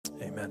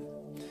Amen.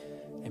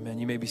 Amen.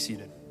 You may be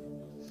seated.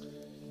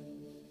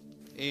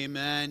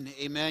 Amen.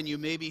 Amen. You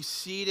may be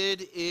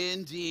seated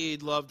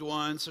indeed, loved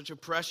ones. Such a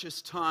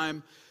precious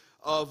time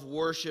of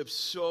worship.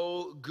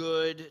 So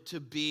good to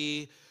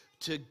be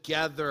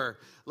together.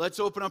 Let's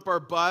open up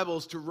our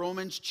Bibles to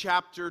Romans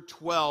chapter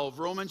 12.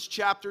 Romans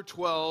chapter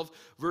 12,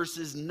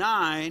 verses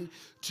 9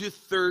 to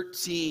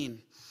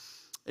 13.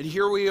 And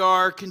here we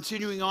are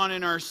continuing on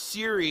in our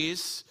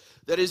series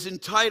that is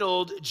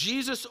entitled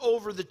Jesus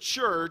Over the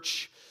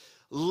Church,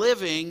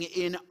 Living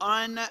in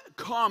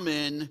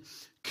Uncommon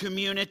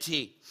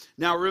Community.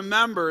 Now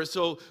remember,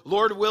 so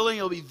Lord willing,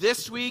 it'll be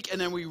this week, and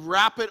then we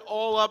wrap it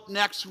all up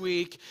next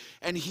week.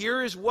 And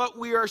here is what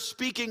we are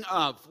speaking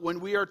of when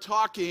we are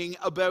talking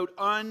about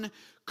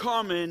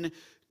uncommon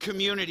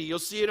community. You'll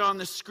see it on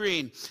the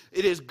screen.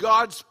 It is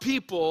God's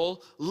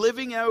people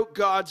living out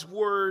God's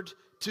word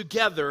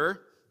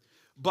together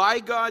by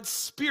God's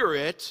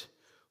Spirit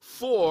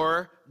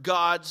for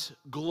God's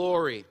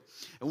glory.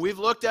 And we've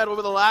looked at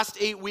over the last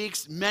 8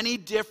 weeks many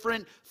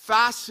different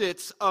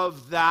facets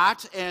of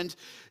that, and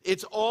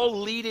it's all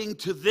leading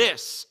to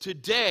this.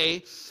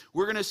 Today,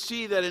 we're going to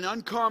see that an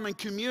uncommon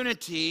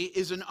community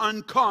is an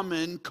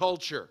uncommon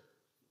culture.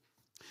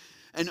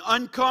 An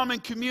uncommon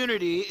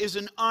community is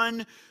an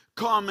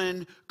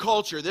uncommon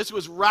culture. This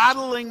was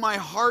rattling my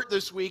heart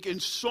this week in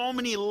so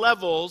many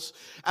levels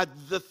at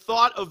the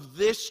thought of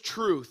this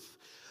truth,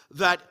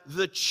 that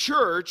the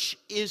church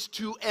is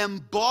to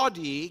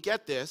embody,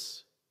 get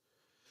this,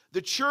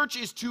 the church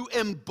is to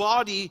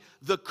embody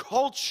the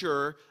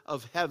culture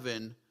of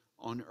heaven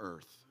on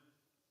earth.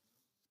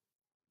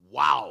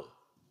 Wow.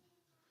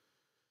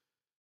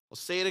 I'll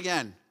say it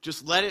again.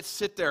 Just let it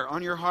sit there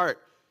on your heart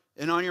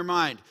and on your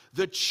mind.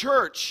 The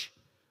church,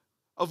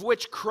 of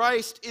which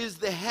Christ is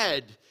the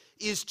head,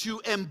 is to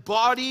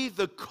embody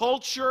the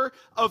culture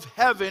of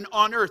heaven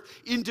on earth,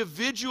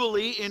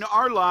 individually in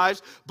our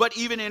lives, but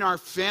even in our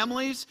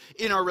families,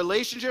 in our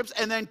relationships,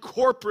 and then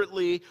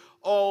corporately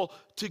all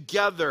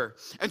together.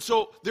 And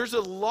so there's a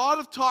lot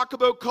of talk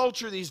about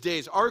culture these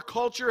days. Our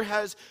culture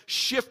has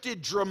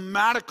shifted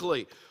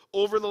dramatically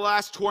over the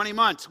last 20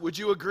 months. Would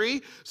you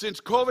agree? Since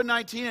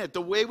COVID-19,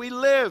 the way we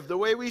live, the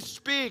way we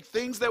speak,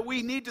 things that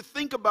we need to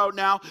think about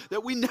now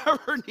that we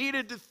never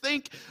needed to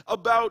think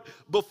about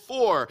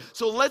before.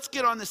 So let's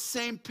get on the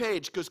same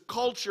page, because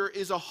culture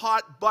is a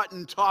hot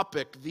button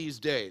topic these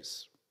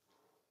days.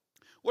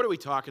 What are we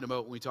talking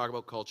about when we talk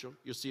about culture?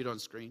 You'll see it on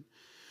screen.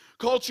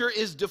 Culture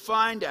is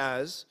defined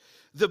as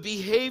the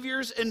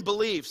behaviors and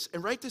beliefs,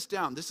 and write this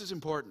down, this is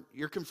important.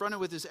 You're confronted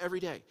with this every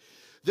day.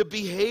 The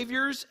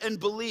behaviors and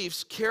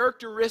beliefs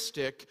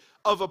characteristic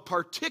of a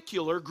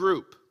particular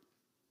group.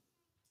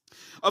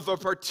 Of a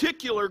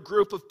particular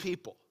group of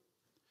people.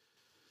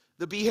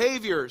 The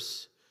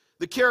behaviors,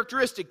 the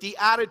characteristic, the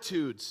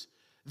attitudes,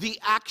 the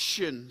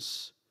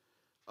actions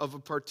of a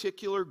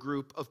particular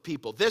group of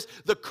people.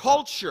 The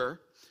culture,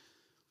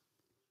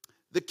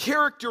 the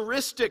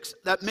characteristics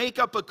that make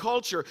up a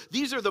culture,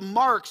 these are the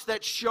marks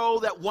that show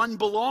that one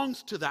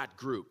belongs to that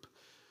group.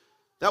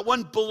 That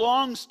one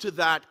belongs to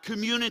that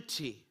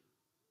community.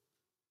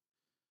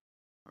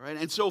 All right,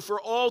 and so for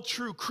all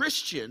true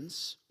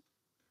Christians,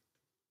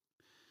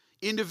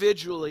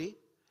 individually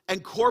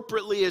and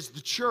corporately as the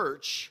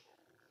church,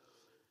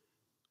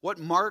 what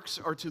marks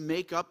are to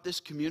make up this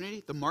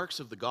community? The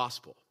marks of the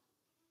gospel.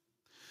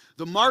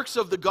 The marks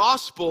of the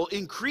gospel,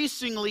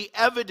 increasingly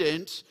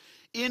evident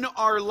in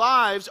our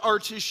lives, are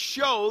to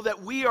show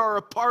that we are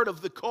a part of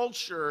the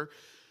culture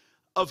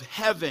of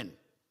heaven.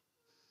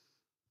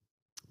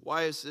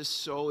 Why is this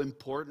so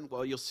important?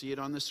 Well, you'll see it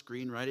on the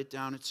screen. Write it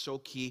down. It's so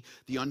key.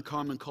 The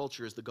uncommon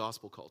culture is the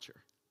gospel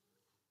culture.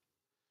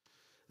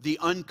 The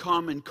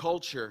uncommon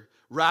culture,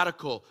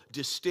 radical,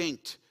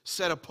 distinct,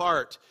 set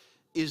apart,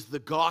 is the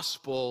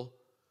gospel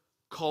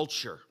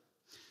culture.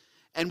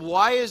 And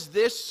why is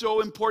this so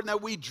important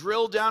that we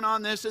drill down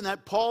on this, and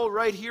that Paul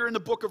right here in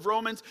the book of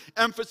Romans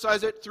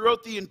emphasizes it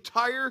throughout the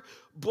entire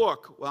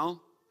book?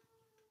 Well,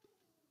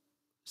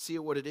 see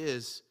what it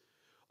is.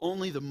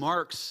 Only the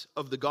marks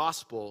of the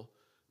gospel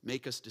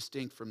make us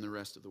distinct from the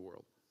rest of the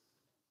world.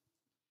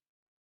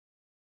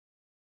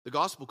 The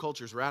gospel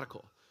culture is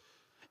radical.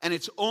 And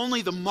it's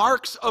only the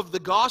marks of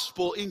the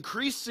gospel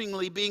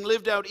increasingly being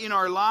lived out in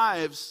our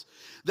lives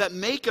that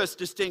make us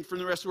distinct from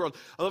the rest of the world.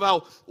 I love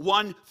how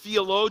one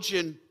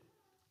theologian,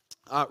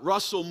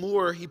 Russell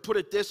Moore, he put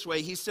it this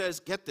way. He says,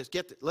 get this,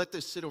 let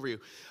this sit over you.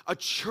 A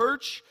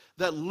church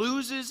that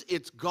loses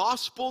its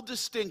gospel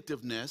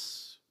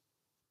distinctiveness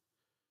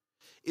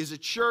is a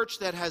church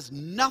that has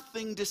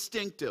nothing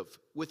distinctive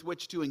with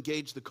which to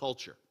engage the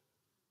culture.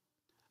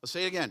 I'll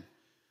say it again.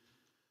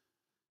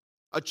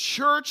 A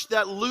church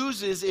that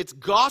loses its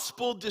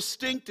gospel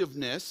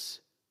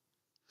distinctiveness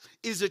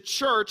is a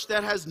church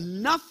that has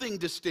nothing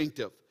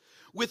distinctive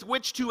with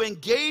which to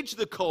engage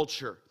the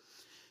culture.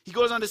 He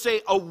goes on to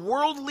say, a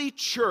worldly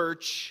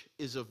church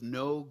is of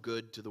no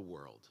good to the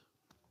world.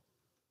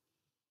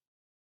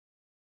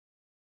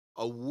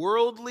 A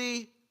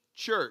worldly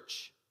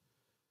church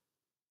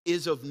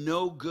is of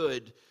no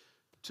good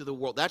to the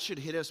world. That should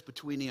hit us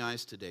between the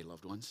eyes today,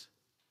 loved ones.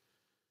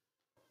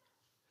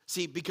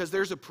 See, because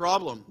there's a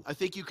problem. I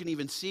think you can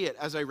even see it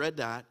as I read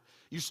that.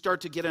 You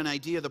start to get an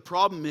idea. The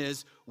problem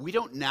is we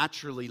don't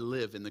naturally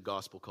live in the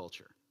gospel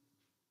culture.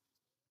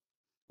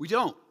 We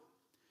don't.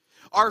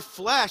 Our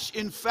flesh,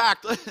 in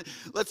fact,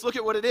 let's look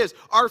at what it is.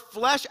 Our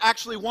flesh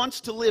actually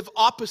wants to live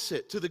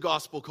opposite to the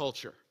gospel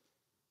culture.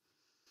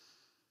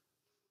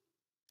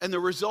 And the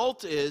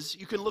result is,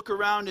 you can look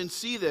around and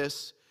see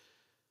this,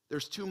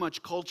 there's too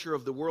much culture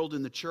of the world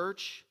in the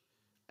church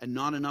and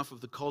not enough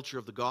of the culture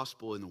of the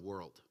gospel in the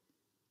world.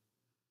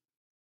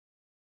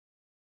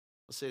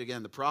 I'll say it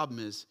again. The problem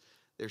is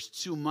there's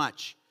too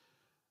much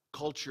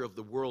culture of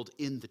the world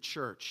in the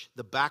church.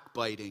 The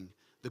backbiting,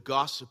 the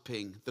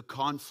gossiping, the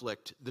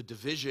conflict, the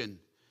division.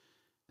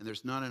 And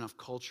there's not enough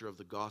culture of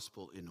the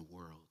gospel in the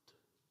world.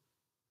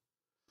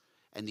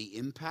 And the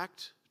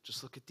impact,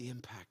 just look at the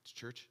impact,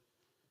 church.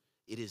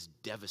 It is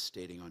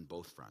devastating on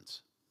both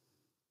fronts.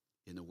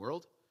 In the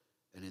world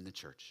and in the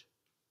church.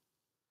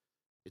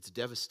 It's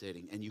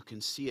devastating, and you can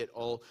see it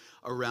all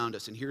around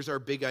us. And here's our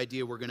big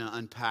idea we're going to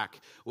unpack.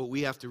 What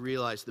we have to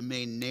realize, the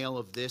main nail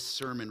of this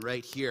sermon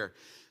right here.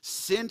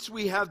 Since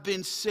we have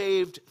been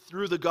saved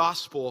through the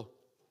gospel,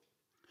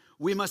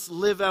 we must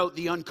live out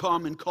the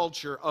uncommon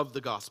culture of the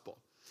gospel.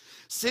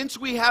 Since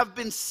we have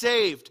been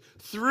saved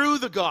through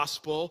the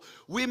gospel,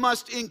 we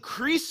must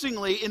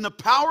increasingly, in the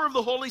power of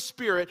the Holy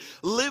Spirit,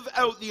 live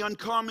out the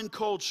uncommon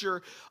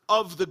culture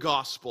of the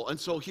gospel. And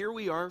so here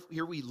we are,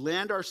 here we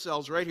land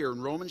ourselves right here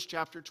in Romans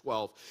chapter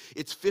 12.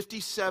 It's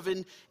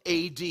 57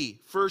 AD,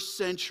 first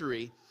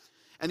century.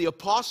 And the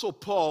Apostle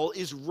Paul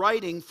is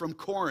writing from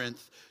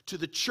Corinth to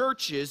the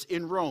churches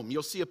in Rome.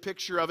 You'll see a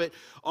picture of it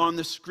on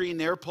the screen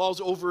there.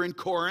 Paul's over in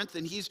Corinth,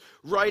 and he's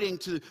writing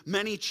to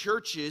many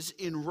churches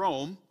in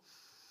Rome.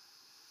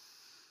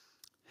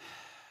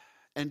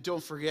 And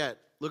don't forget,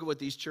 look at what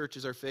these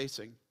churches are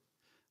facing.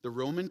 The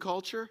Roman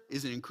culture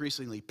is an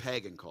increasingly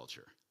pagan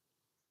culture.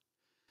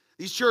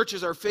 These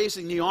churches are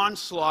facing the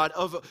onslaught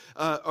of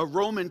a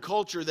Roman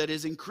culture that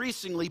is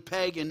increasingly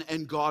pagan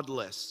and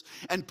godless.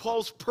 And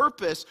Paul's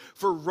purpose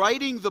for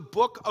writing the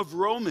book of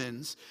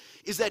Romans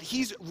is that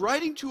he's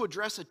writing to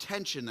address a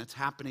tension that's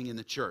happening in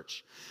the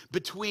church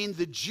between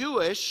the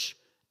Jewish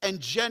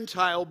and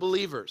Gentile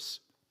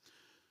believers.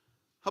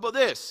 How about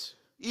this?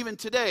 Even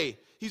today,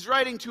 he's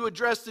writing to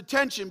address the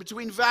tension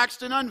between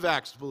vaxxed and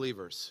unvaxxed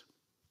believers.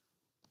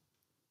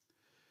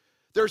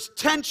 There's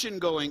tension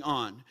going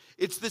on.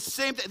 It's the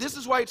same thing. This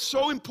is why it's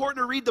so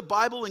important to read the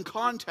Bible in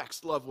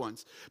context, loved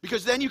ones,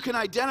 because then you can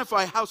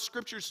identify how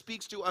Scripture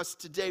speaks to us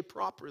today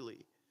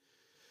properly.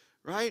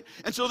 Right?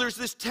 And so there's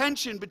this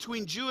tension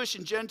between Jewish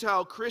and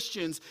Gentile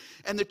Christians,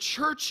 and the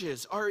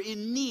churches are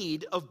in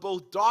need of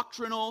both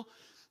doctrinal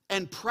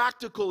and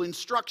practical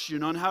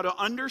instruction on how to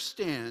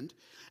understand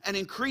and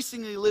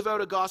increasingly live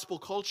out a gospel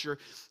culture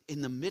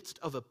in the midst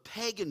of a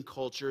pagan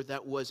culture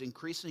that was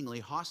increasingly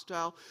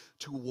hostile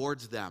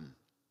towards them.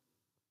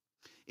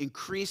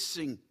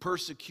 Increasing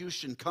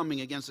persecution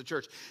coming against the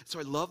church. So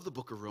I love the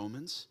book of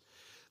Romans.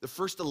 The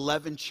first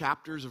 11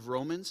 chapters of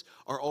Romans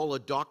are all a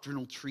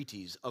doctrinal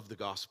treatise of the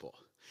gospel.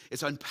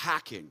 It's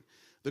unpacking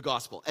the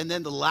gospel. And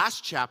then the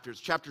last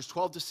chapters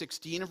 12 to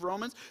 16 of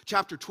Romans,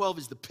 chapter 12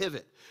 is the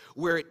pivot,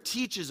 where it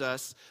teaches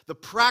us the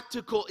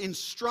practical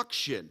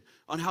instruction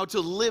on how to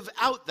live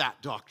out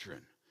that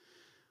doctrine.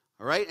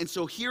 All right, and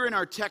so here in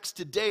our text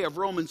today of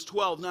Romans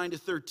 12, 9 to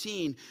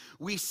 13,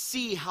 we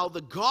see how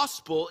the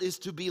gospel is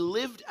to be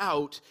lived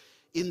out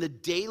in the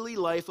daily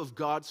life of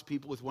God's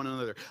people with one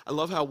another. I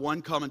love how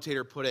one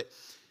commentator put it.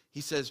 He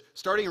says,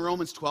 starting in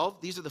Romans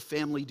 12, these are the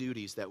family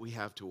duties that we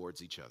have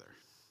towards each other.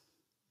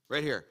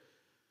 Right here.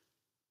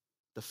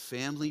 The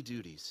family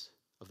duties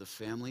of the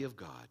family of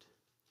God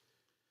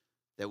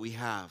that we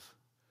have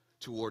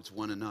towards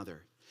one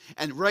another.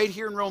 And right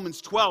here in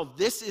Romans 12,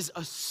 this is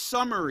a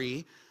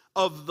summary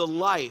of the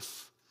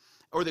life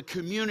or the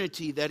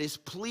community that is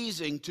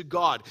pleasing to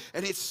God.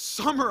 And it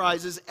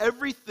summarizes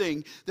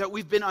everything that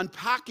we've been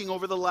unpacking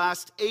over the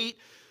last 8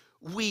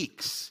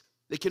 weeks.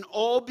 They can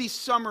all be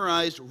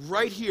summarized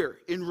right here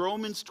in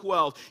Romans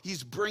 12.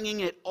 He's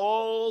bringing it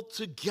all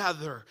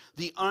together,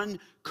 the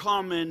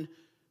uncommon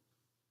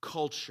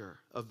culture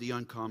of the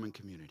uncommon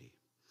community.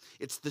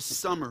 It's the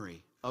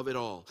summary of it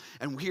all.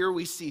 And here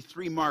we see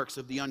 3 marks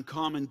of the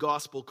uncommon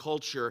gospel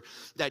culture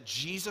that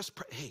Jesus...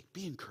 Hey,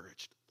 be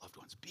encouraged, loved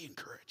ones, be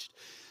encouraged.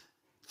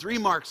 3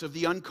 marks of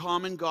the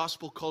uncommon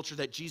gospel culture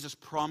that Jesus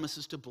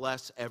promises to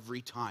bless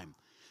every time.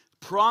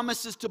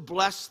 Promises to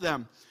bless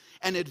them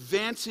and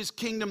advance his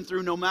kingdom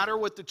through no matter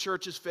what the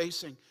church is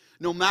facing,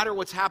 no matter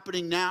what's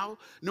happening now,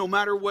 no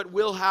matter what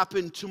will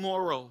happen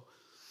tomorrow.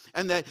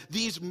 And that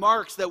these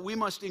marks that we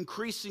must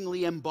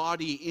increasingly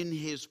embody in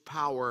his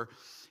power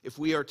if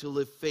we are to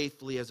live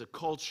faithfully as a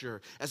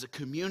culture, as a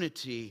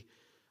community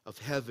of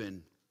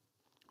heaven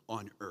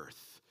on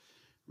earth.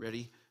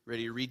 Ready?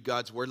 Ready to read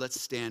God's word?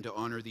 Let's stand to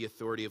honor the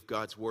authority of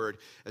God's word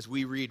as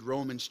we read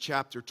Romans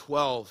chapter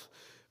 12,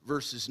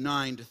 verses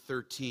 9 to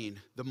 13.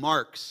 The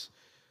marks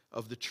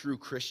of the true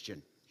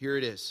Christian. Here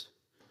it is.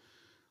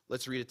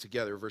 Let's read it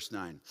together, verse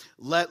 9.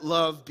 Let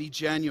love be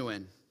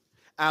genuine.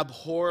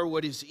 Abhor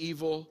what is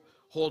evil.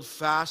 Hold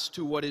fast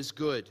to what is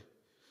good.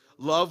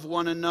 Love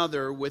one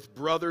another with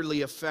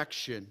brotherly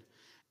affection.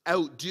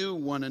 Outdo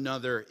one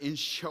another in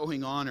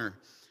showing honor.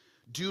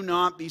 Do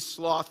not be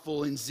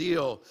slothful in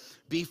zeal.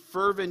 Be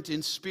fervent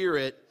in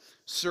spirit.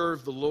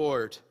 Serve the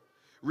Lord.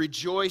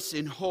 Rejoice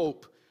in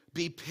hope.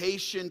 Be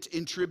patient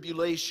in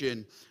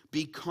tribulation.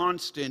 Be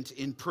constant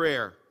in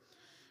prayer.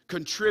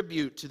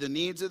 Contribute to the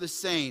needs of the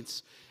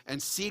saints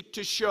and seek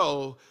to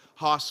show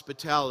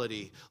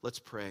hospitality. Let's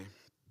pray.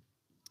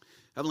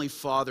 Heavenly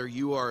Father,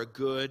 you are a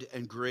good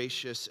and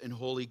gracious and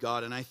holy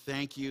God, and I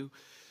thank you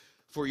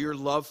for your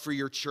love for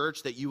your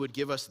church, that you would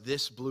give us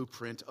this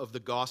blueprint of the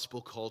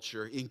gospel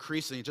culture,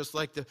 increasingly, just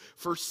like the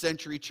first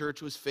century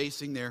church was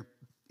facing there,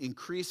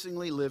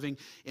 increasingly living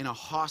in a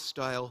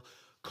hostile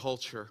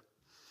culture.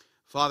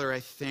 Father, I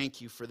thank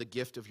you for the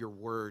gift of your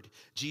word.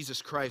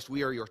 Jesus Christ,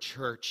 we are your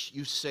church.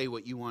 You say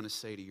what you want to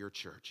say to your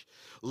church.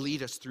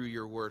 Lead us through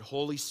your word.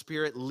 Holy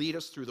Spirit, lead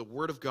us through the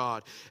word of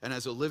God. And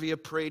as Olivia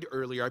prayed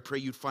earlier, I pray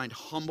you'd find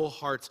humble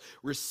hearts,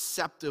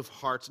 receptive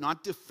hearts,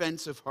 not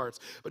defensive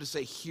hearts, but to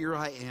say, here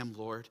I am,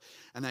 Lord.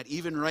 And that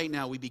even right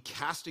now, we be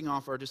casting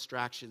off our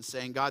distractions,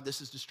 saying, God,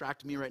 this is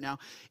distracting me right now.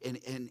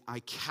 And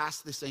I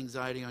cast this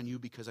anxiety on you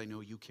because I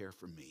know you care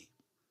for me.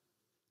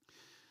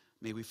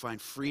 May we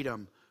find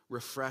freedom,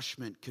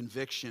 refreshment,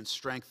 conviction,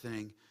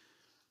 strengthening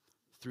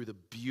through the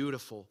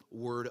beautiful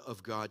word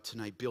of God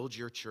tonight. Build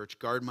your church,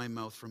 guard my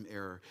mouth from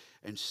error,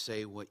 and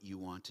say what you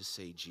want to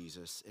say,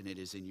 Jesus. And it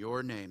is in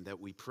your name that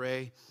we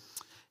pray.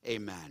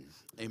 Amen.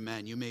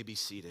 Amen. You may be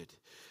seated.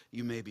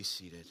 You may be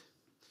seated.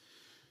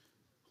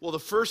 Well, the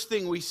first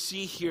thing we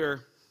see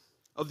here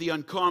of the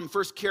uncommon,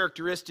 first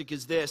characteristic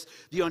is this: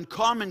 the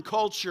uncommon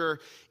culture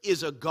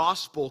is a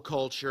gospel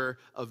culture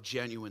of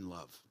genuine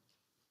love.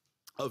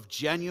 Of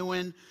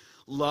genuine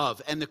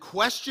love. And the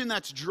question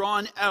that's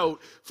drawn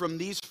out from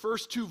these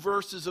first two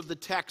verses of the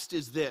text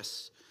is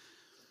this: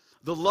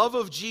 the love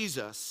of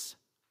Jesus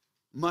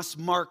must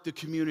mark the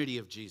community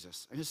of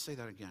Jesus. I'm going to say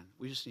that again.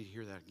 We just need to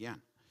hear that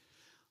again.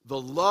 The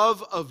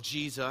love of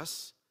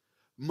Jesus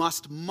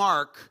must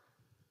mark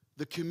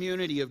the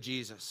community of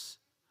Jesus.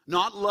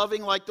 Not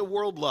loving like the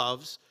world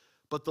loves,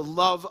 but the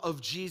love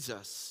of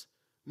Jesus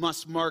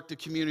must mark the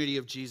community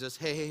of Jesus.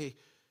 Hey,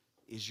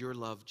 is your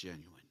love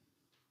genuine?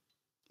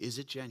 Is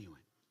it genuine?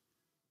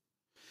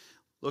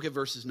 Look at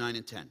verses 9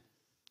 and 10.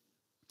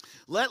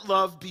 Let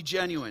love be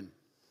genuine.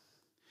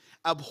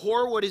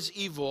 Abhor what is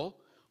evil.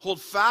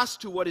 Hold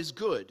fast to what is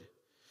good.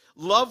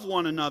 Love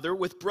one another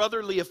with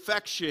brotherly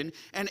affection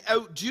and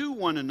outdo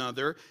one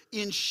another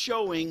in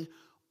showing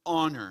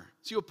honor.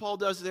 See what Paul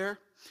does there?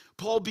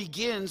 Paul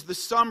begins the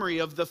summary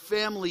of the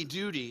family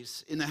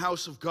duties in the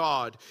house of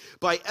God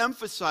by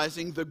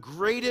emphasizing the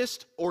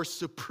greatest or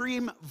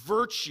supreme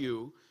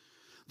virtue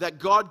that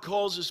God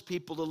calls his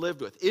people to live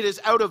with. It is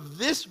out of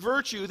this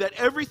virtue that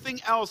everything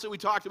else that we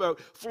talked about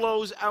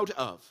flows out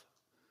of.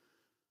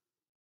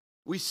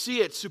 We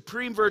see it,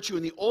 supreme virtue,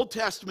 in the Old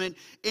Testament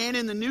and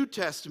in the New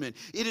Testament.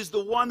 It is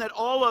the one that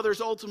all others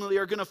ultimately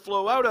are going to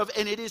flow out of,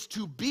 and it is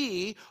to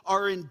be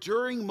our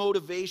enduring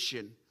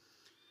motivation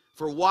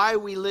for why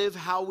we live,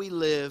 how we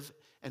live,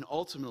 and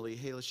ultimately,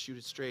 hey, let's shoot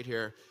it straight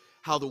here,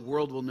 how the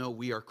world will know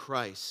we are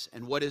Christ.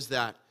 And what is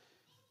that?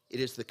 It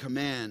is the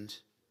command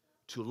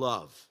to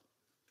love.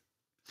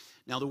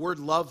 Now, the word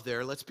love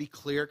there, let's be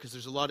clear, because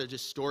there's a lot of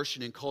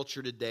distortion in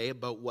culture today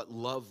about what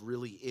love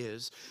really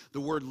is.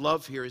 The word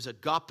love here is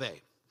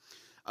agape.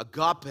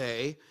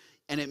 Agape,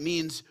 and it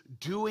means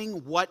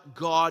doing what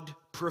God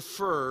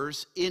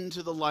prefers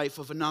into the life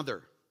of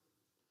another.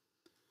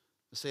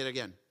 Let's say it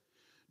again.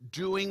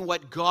 Doing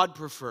what God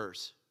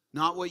prefers,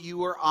 not what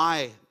you or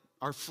I,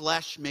 our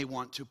flesh, may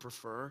want to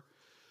prefer,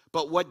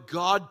 but what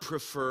God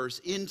prefers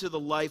into the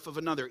life of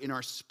another, in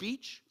our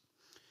speech,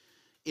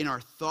 in our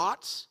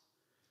thoughts,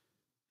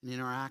 and in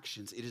our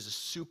actions. It is a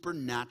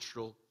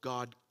supernatural,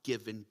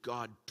 God-given,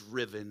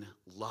 God-driven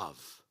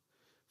love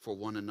for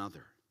one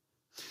another.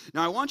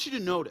 Now, I want you to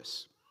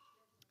notice,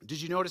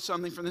 did you notice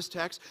something from this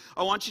text?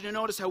 I want you to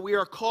notice how we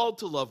are called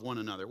to love one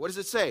another. What does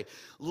it say?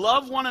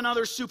 Love one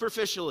another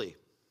superficially.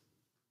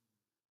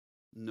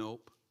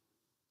 Nope.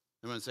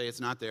 Everyone say it's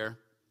not there.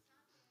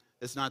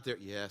 It's not there.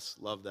 Yes,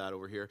 love that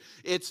over here.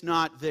 It's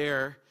not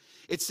there.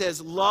 It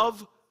says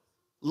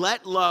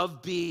let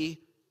love be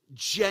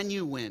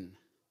genuine.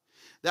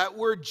 That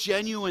word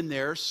genuine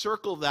there,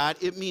 circle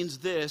that. It means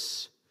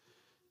this.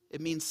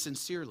 It means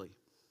sincerely.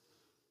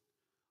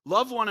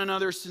 Love one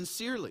another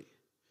sincerely.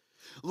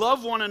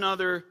 Love one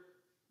another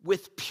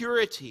with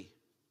purity.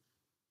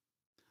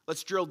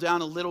 Let's drill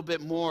down a little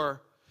bit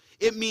more.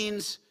 It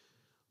means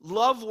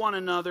love one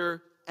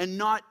another and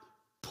not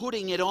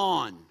putting it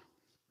on.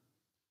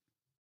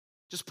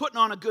 Just putting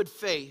on a good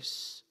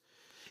face.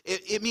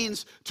 It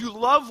means to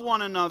love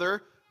one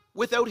another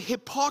without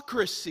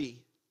hypocrisy.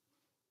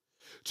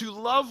 To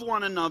love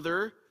one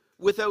another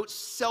without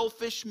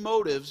selfish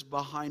motives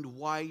behind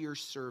why you're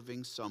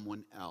serving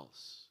someone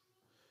else.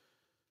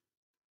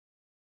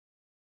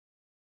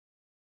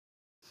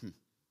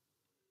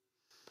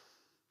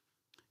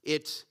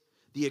 It's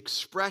the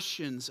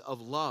expressions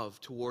of love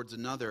towards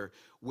another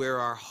where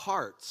our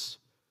hearts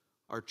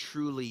are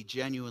truly,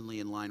 genuinely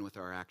in line with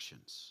our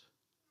actions.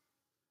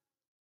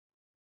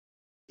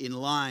 In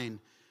line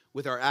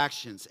with our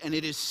actions. And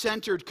it is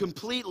centered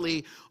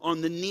completely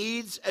on the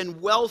needs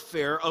and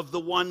welfare of the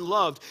one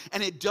loved.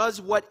 And it does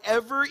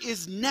whatever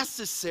is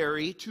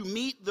necessary to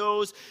meet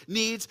those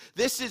needs.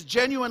 This is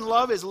genuine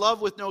love, is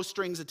love with no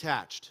strings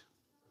attached.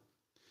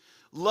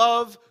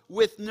 Love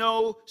with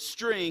no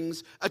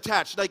strings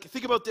attached. Like,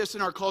 think about this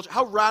in our culture.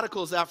 How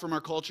radical is that from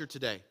our culture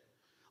today?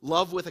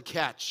 Love with a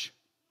catch.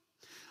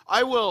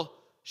 I will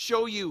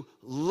show you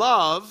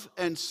love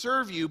and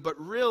serve you, but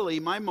really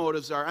my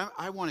motives are,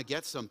 I want to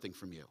get something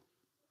from you.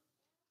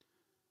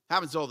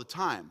 Happens all the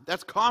time.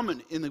 That's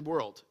common in the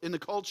world, in the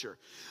culture.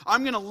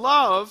 I'm going to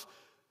love,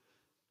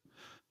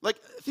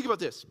 like, think about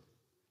this.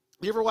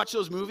 You ever watch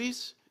those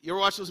movies?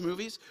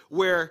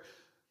 Where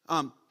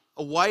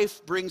a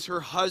wife brings her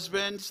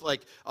husband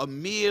like a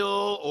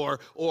meal,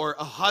 or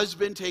a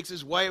husband takes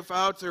his wife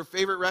out to their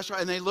favorite restaurant,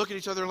 and they look at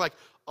each other like,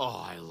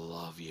 oh, I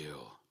love you.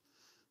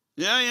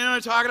 Yeah, you know what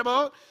I'm talking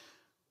about?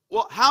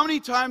 Well, how many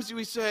times do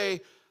we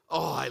say,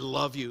 oh, I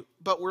love you?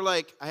 But we're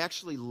like, I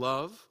actually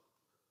love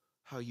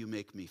how you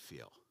make me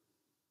feel.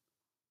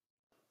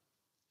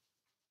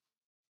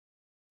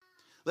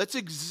 Let's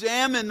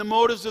examine the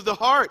motives of the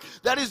heart.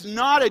 That is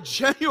not a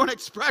genuine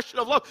expression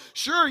of love.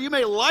 Sure, you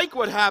may like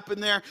what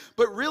happened there,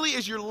 but really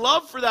is your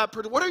love for that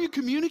person. What are you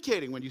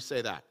communicating when you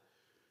say that?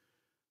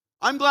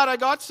 I'm glad I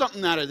got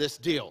something out of this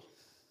deal.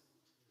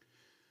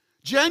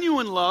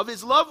 Genuine love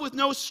is love with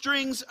no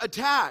strings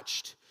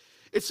attached.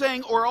 It's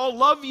saying, or I'll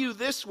love you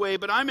this way,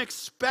 but I'm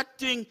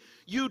expecting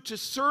you to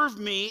serve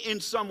me in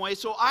some way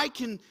so I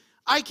can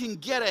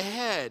get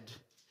ahead.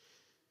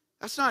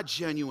 That's not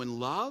genuine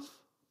love.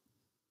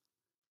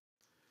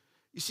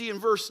 You see, in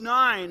verse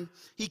 9,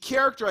 he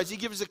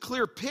gives a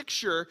clear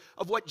picture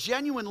of what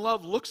genuine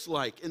love looks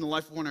like in the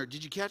life of one another.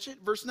 Did you catch it?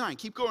 Verse 9,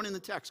 keep going in the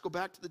text. Go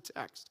back to the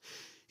text.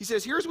 He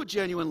says, here's what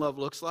genuine love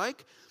looks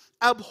like.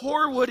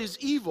 Abhor what is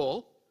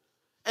evil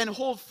and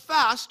hold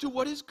fast to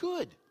what is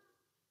good.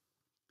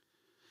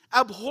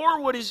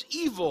 Abhor what is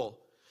evil.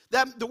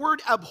 The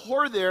word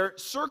abhor there,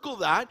 circle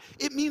that.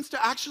 It means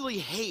to actually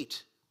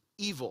hate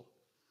evil.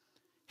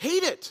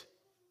 Hate it.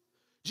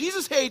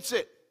 Jesus hates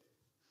it.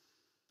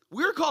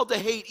 We're called to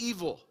hate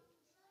evil.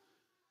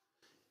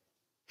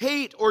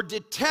 Hate or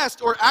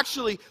detest or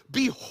actually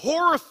be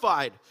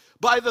horrified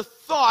by the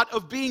thought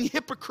of being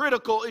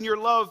hypocritical in your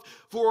love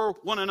for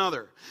one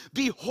another.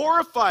 Be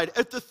horrified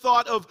at the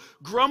thought of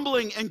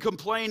grumbling and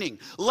complaining.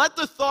 Let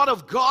the thought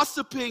of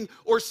gossiping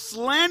or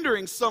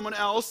slandering someone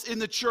else in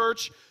the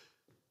church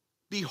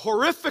be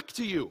horrific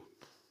to you.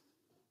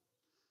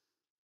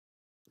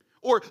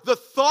 Or the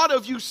thought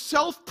of you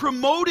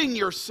self-promoting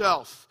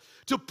yourself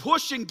to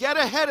push and get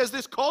ahead as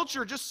this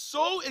culture just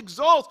so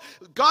exalts.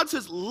 God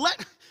says,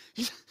 let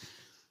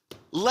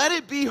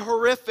it be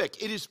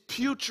horrific. It is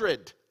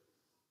putrid.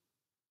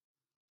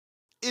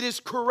 It is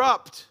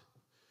corrupt.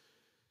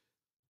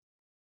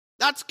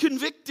 That's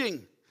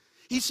convicting.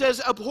 He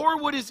says, abhor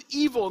what is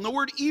evil. And the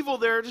word evil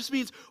there just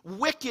means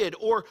wicked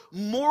or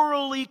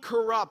morally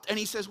corrupt. And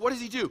he says, what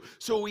does he do?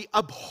 So we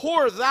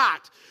abhor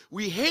that.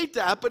 We hate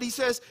that. But he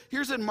says,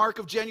 here's a mark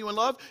of genuine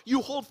love.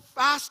 You hold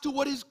fast to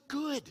what is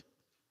good.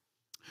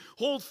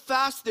 Hold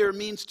fast there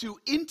means to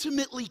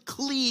intimately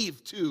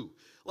cleave to,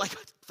 like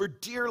for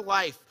dear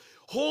life.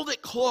 Hold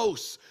it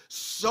close,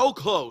 so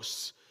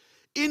close.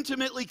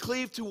 Intimately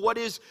cleave to what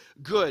is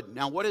good.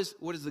 Now, what is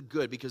the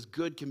good? Because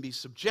good can be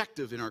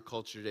subjective in our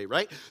culture today,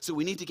 right? So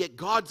we need to get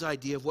God's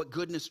idea of what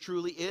goodness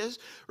truly is.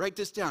 Write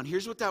this down.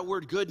 Here's what that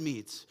word good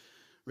means.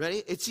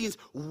 Ready?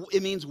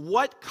 It means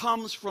what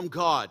comes from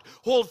God.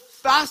 Hold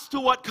fast to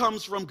what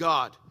comes from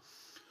God.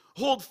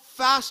 Hold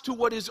fast to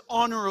what is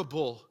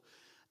honorable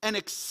and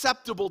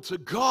acceptable to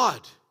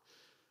God.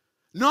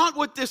 Not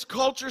what this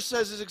culture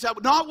says is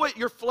acceptable. Not what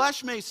your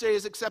flesh may say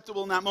is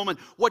acceptable in that moment.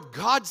 What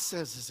God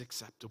says is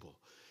acceptable.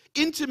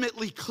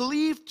 Intimately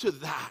cleave to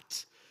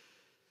that.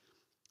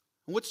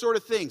 And what sort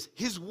of things?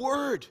 His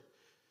word.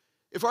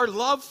 If our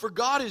love for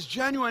God is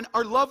genuine,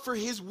 our love for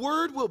His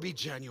word will be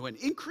genuine,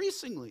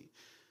 increasingly.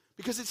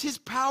 Because it's His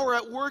power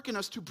at work in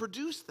us to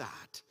produce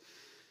that.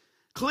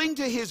 Cling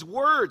to His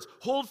words.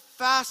 Hold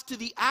fast to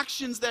the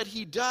actions that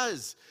He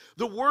does.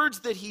 The words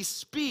that He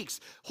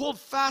speaks. Hold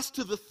fast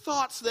to the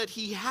thoughts that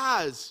He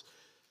has.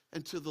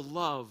 And to the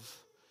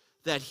love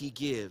that He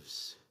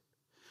gives.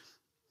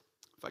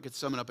 If I could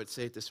sum it up, I'd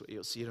say it this way.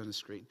 You'll see it on the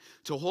screen.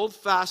 To hold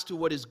fast to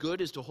what is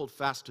good is to hold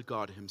fast to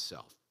God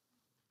Himself.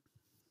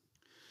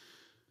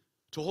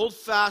 To hold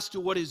fast to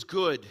what is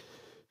good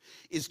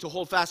is to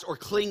hold fast or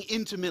cling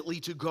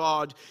intimately to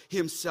God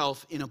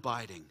Himself in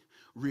abiding,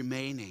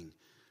 remaining.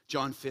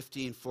 John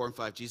 15, 4 and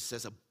 5, Jesus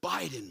says,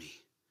 abide in me,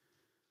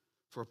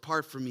 for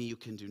apart from me you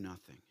can do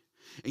nothing.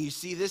 And you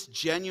see this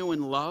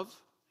genuine love?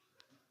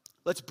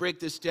 Let's break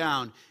this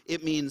down.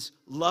 It means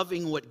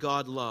loving what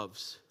God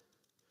loves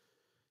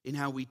in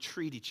how we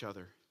treat each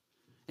other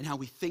and how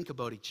we think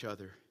about each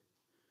other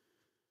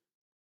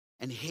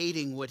and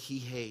hating what he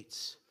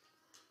hates.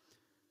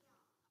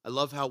 I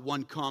love how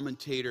one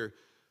commentator,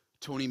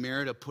 Tony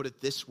Merida, put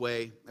it this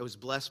way. I was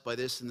blessed by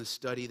this in the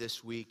study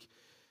this week.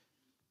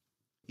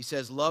 He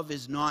says, love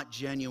is not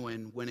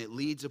genuine when it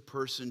leads a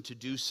person to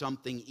do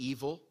something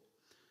evil,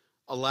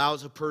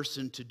 allows a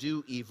person to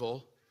do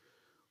evil,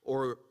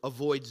 or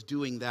avoids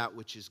doing that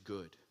which is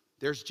good.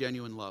 There's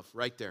genuine love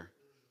right there.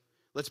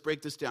 Let's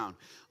break this down.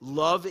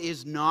 Love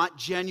is not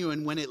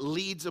genuine when it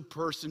leads a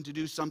person to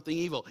do something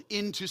evil,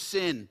 into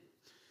sin.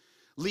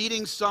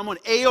 Leading someone,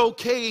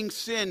 A-okaying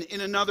sin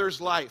in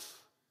another's life.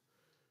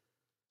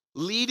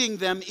 Leading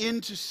them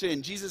into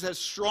sin. Jesus has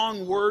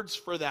strong words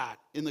for that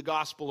in the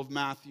Gospel of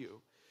Matthew.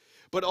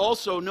 But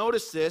also,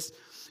 notice this,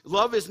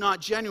 love is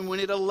not genuine when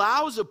it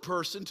allows a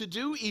person to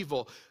do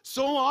evil.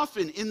 So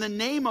often, in the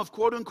name of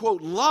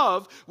quote-unquote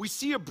love, we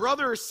see a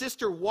brother or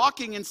sister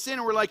walking in sin,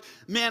 and we're like,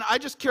 man, I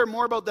just care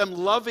more about them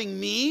loving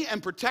me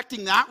and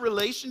protecting that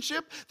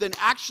relationship than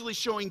actually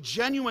showing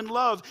genuine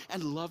love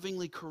and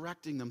lovingly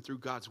correcting them through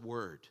God's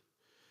word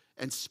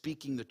and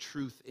speaking the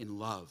truth in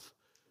love.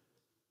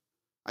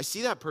 I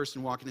see that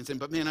person walking in sin,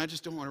 but man, I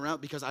just don't want to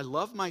around because I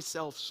love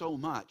myself so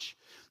much.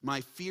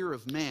 My fear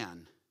of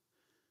man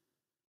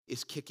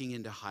is kicking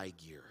into high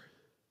gear.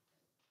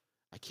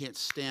 I can't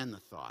stand the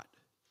thought.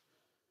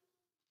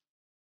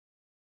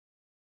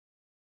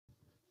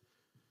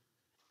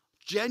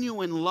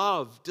 Genuine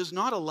love does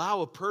not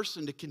allow a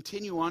person to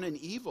continue on in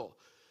evil.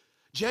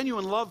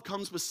 Genuine love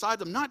comes beside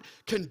them, not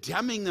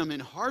condemning them in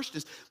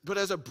harshness, but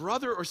as a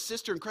brother or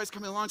sister in Christ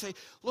coming along and say,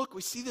 look,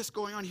 we see this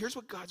going on. Here's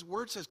what God's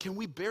word says. Can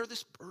we bear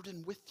this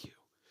burden with you?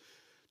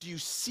 Do you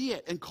see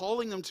it? And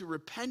calling them to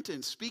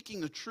repentance,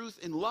 speaking the truth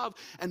in love,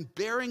 and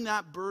bearing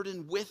that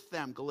burden with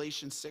them.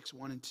 Galatians 6,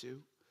 1 and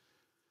 2.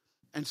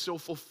 And so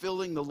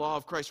fulfilling the law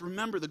of Christ.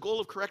 Remember, the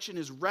goal of correction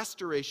is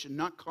restoration,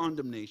 not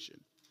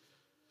condemnation.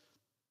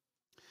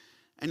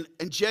 And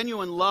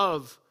genuine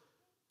love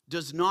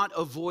does not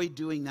avoid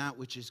doing that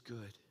which is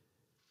good.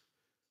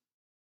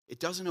 It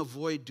doesn't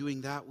avoid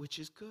doing that which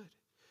is good.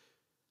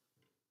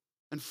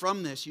 And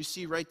from this, you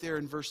see right there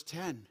in verse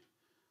 10,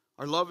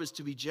 our love is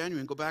to be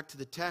genuine. Go back to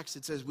the text.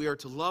 It says we are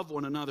to love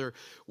one another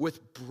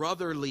with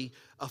brotherly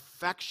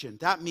affection.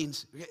 That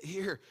means,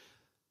 here,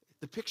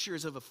 the picture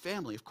is of a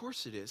family. Of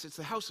course it is. It's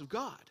the house of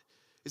God.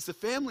 It's the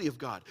family of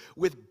God.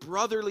 With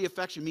brotherly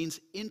affection means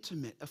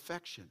intimate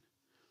affection.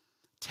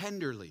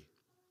 Tenderly.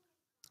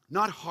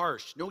 Not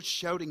harsh. No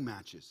shouting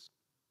matches.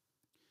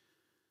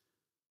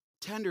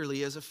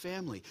 Tenderly as a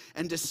family.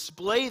 And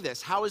display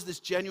this. How is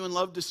this genuine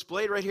love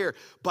displayed? Right here.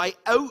 By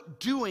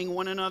outdoing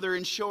one another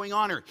and showing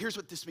honor. Here's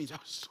what this means. I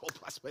was so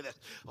blessed by this.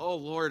 Oh,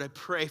 Lord, I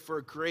pray for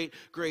a great,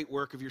 great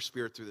work of your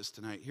Spirit through this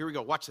tonight. Here we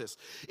go. Watch this.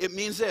 It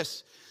means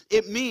this.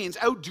 It means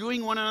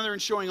outdoing one another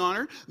and showing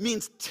honor.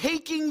 Means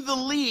taking the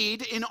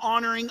lead in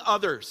honoring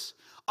others.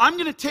 I'm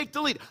going to take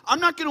the lead. I'm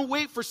not going to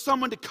wait for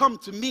someone to come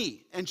to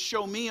me and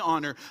show me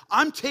honor.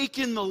 I'm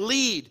taking the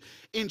lead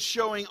in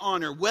showing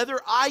honor, whether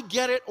I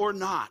get it or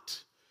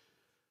not.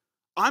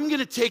 I'm going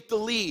to take the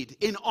lead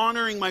in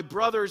honoring my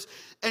brothers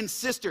and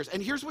sisters.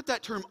 And here's what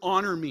that term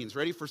honor means.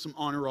 Ready for some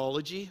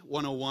honorology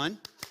 101?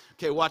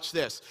 Okay, watch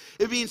this.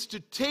 It means to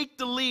take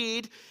the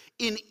lead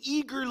in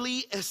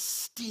eagerly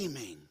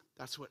esteeming.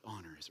 That's what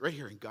honor is. Right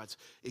here in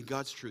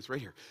God's truth, right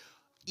here.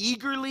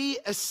 Eagerly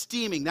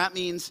esteeming. That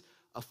means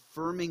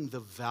affirming the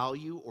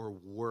value or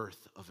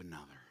worth of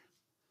another.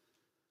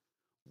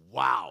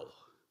 Wow.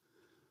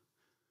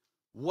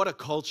 What a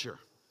culture.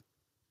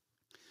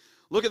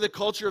 Look at the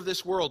culture of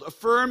this world.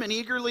 Affirm and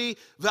eagerly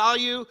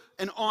value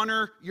and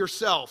honor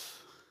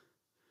yourself.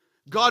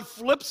 God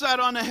flips that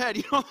on the head.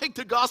 You don't think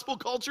the gospel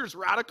culture is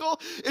radical?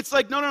 It's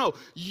like, no.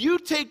 You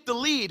take the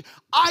lead.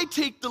 I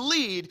take the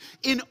lead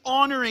in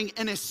honoring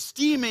and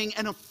esteeming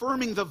and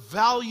affirming the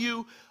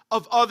value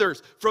of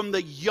others. From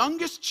the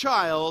youngest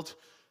child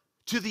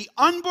to the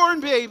unborn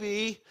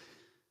baby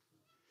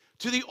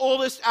to the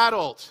oldest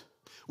adult.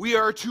 We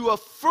are to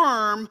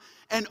affirm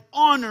and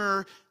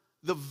honor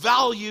the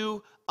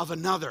value of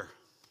another.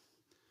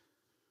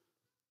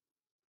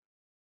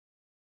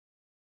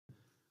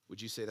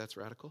 Would you say that's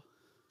radical?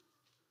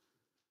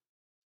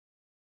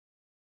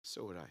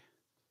 So would I.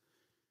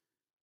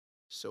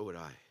 So would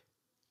I.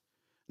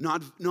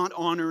 Not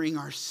honoring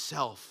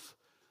ourselves,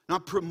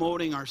 not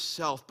promoting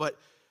ourselves, but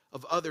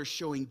of others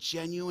showing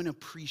genuine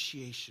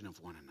appreciation of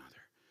one another.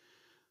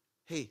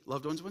 Hey,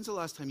 loved ones, when's the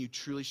last time you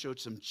truly showed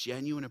some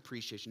genuine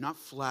appreciation? Not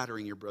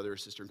flattering your brother or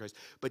sister in Christ,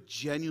 but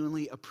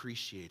genuinely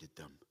appreciated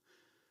them.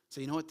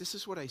 Say, you know what? This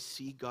is what I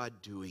see God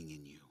doing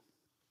in you.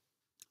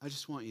 I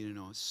just want you to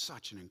know it's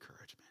such an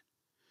encouragement.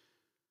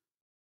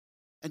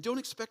 And don't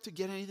expect to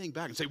get anything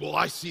back and say, well,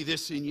 I see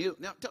this in you.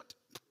 No, don't.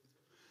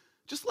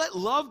 Just let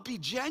love be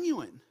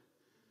genuine.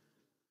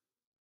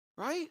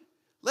 Right?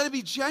 Let it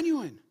be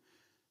genuine.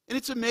 And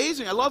it's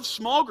amazing. I love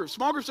small groups.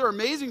 Small groups are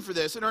amazing for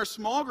this. In our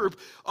small group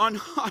on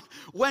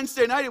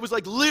Wednesday night, it was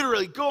like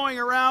literally going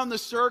around the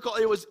circle.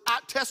 It was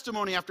at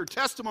testimony after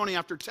testimony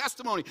after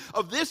testimony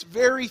of this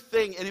very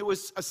thing, and it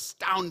was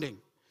astounding.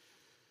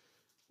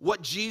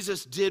 what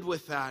Jesus did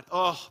with that.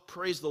 Oh,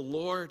 praise the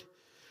Lord.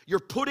 You're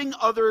putting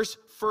others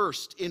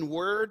first in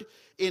word,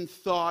 in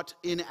thought,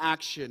 in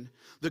action.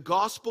 The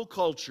gospel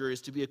culture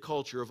is to be a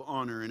culture of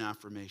honor and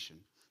affirmation.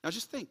 Now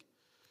just think.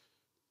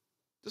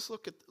 Just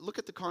look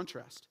at the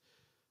contrast.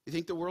 You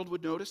think the world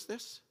would notice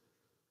this?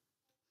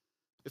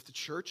 If the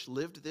church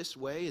lived this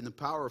way in the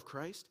power of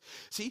Christ?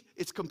 See,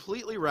 it's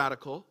completely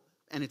radical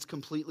and it's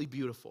completely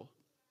beautiful.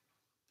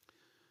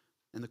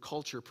 And the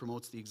culture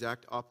promotes the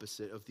exact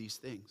opposite of these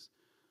things.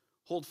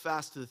 Hold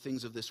fast to the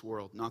things of this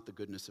world, not the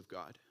goodness of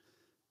God.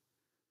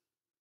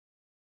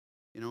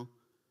 You know,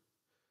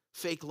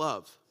 fake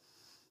love.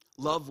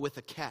 Love with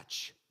a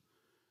catch.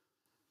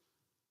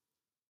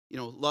 You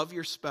know, love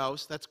your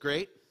spouse, that's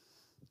great.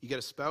 You get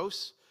a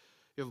spouse,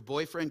 you have a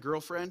boyfriend,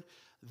 girlfriend,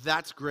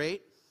 that's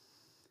great.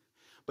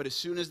 But as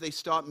soon as they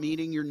stop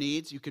meeting your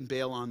needs, you can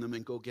bail on them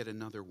and go get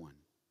another one.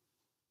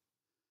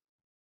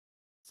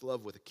 It's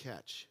love with a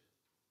catch.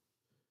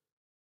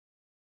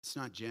 It's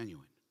not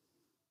genuine.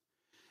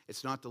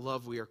 It's not the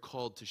love we are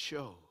called to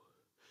show.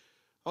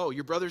 Oh,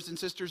 your brothers and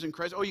sisters in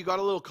Christ, oh, you got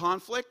a little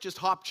conflict? Just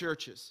hop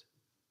churches.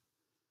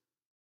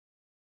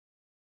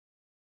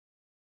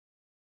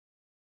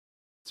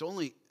 It's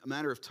only a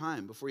matter of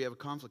time before you have a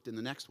conflict in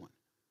the next one.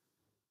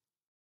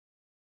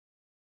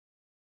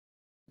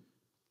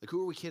 Like,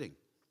 who are we kidding?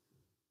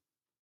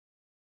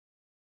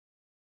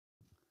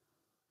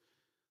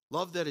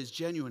 Love that is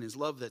genuine is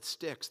love that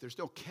sticks. There's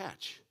no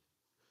catch.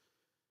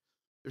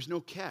 There's no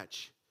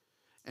catch.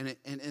 And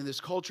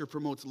this culture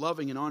promotes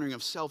loving and honoring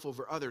of self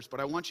over others. But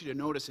I want you to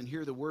notice and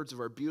hear the words of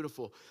our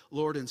beautiful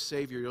Lord and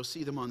Savior. You'll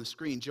see them on the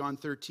screen. John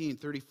 13,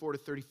 34 to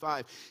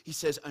 35. He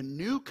says, "A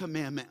new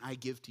commandment I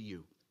give to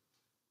you,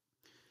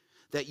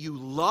 that you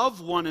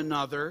love one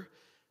another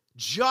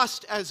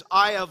just as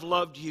I have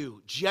loved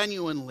you,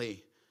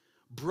 genuinely,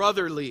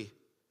 brotherly,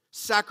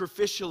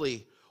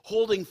 sacrificially,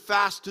 holding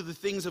fast to the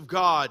things of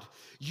God.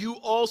 You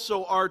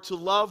also are to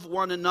love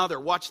one another."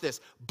 Watch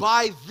this.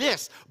 By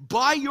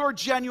your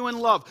genuine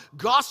love,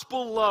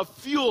 gospel love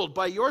fueled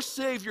by your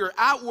Savior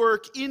at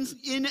work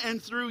in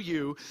and through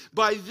you,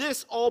 by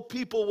this all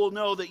people will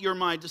know that you're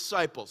my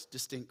disciples.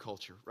 Distinct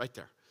culture, right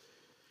there.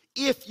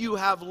 If you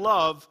have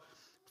love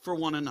for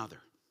one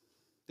another.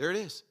 There it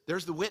is.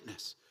 There's the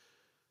witness.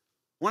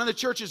 One of the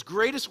church's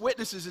greatest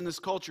witnesses in this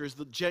culture is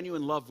the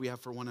genuine love we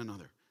have for one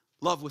another.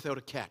 Love without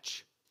a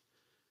catch.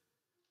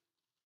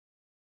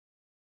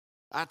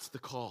 That's the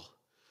call.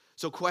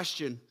 So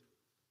question,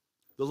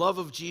 the love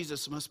of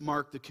Jesus must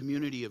mark the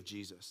community of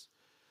Jesus.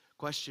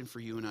 Question for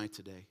you and I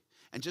today.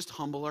 And just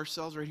humble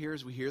ourselves right here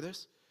as we hear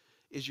this.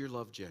 Is your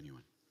love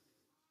genuine?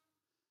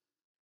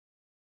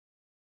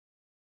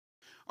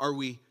 Are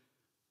we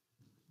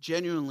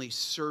genuinely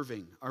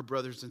serving our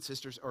brothers and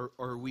sisters, or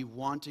are we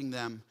wanting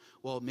them,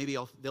 well, maybe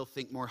they'll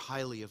think more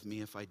highly of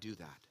me if I do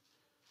that?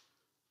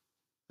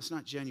 That's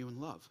not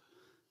genuine love.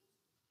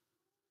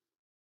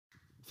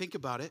 Think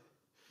about it.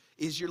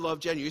 Is your love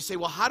genuine? You say,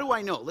 well, how do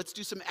I know? Let's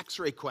do some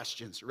x-ray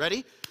questions.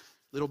 Ready?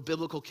 Little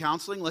biblical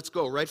counseling. Let's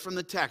go right from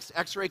the text.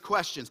 X-ray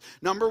questions.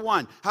 Number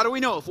one, how do we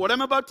know if what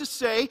I'm about to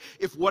say,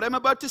 if what I'm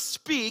about to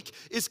speak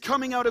is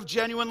coming out of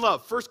genuine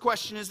love? First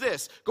question is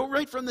this. Go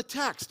right from the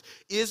text.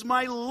 Is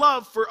my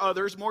love for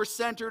others more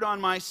centered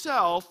on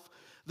myself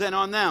than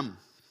on them?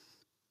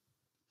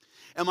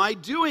 Am I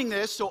doing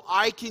this so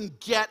I can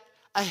get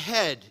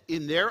ahead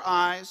in their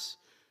eyes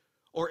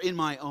or in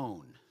my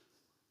own?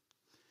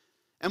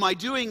 Am I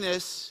doing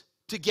this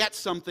to get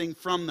something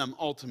from them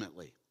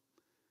ultimately?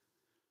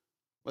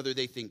 Whether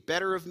they think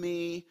better of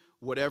me,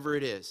 whatever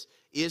it is.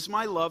 Is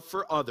my love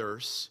for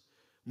others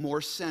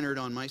more centered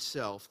on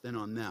myself than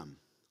on them?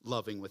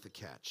 Loving with a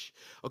catch.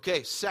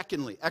 Okay,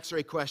 secondly,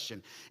 x-ray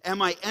question.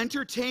 Am I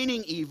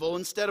entertaining evil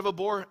instead of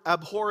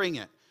abhorring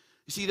it?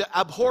 You see, the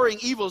abhorring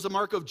evil is a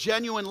mark of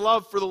genuine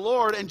love for the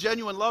Lord and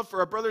genuine love for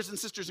our brothers and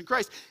sisters in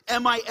Christ.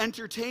 Am I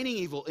entertaining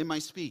evil in my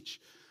speech?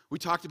 We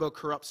talked about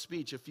corrupt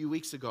speech a few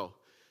weeks ago.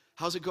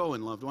 How's it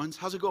going, loved ones?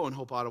 How's it going,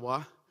 Hope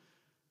Ottawa?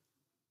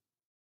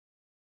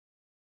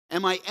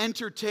 Am I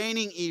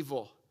entertaining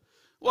evil?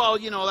 Well,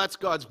 you know, that's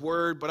God's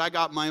word, but I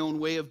got my own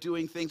way of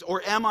doing things.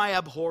 Or am I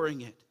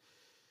abhorring it?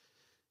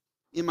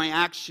 In my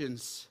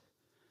actions,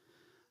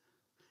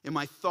 in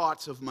my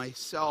thoughts of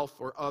myself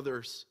or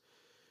others,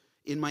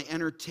 in my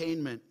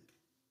entertainment,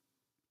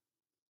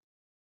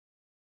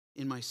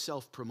 in my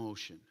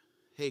self-promotion.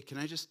 Hey, can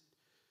I just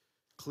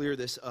clear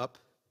this up?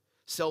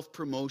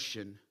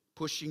 Self-promotion,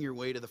 pushing your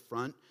way to the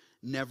front,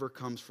 never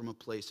comes from a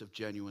place of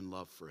genuine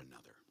love for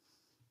another.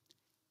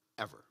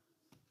 Ever.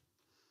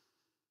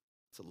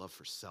 It's a love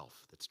for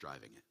self that's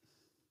driving it.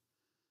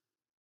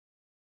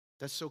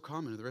 That's so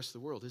common in the rest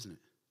of the world, isn't it?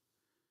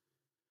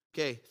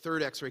 Okay,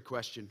 third x-ray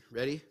question.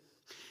 Ready?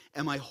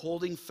 Am I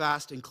holding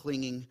fast and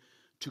clinging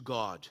to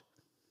God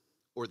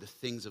or the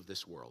things of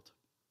this world?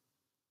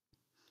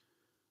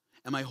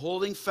 Am I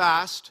holding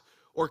fast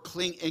or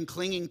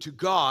clinging to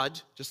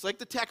God, just like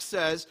the text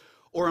says,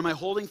 or am I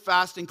holding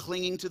fast and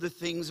clinging to the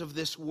things of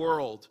this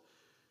world?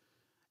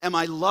 Am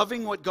I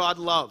loving what God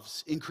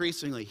loves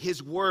increasingly?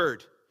 His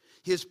word,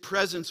 His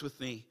presence with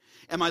me?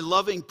 Am I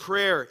loving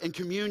prayer and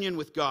communion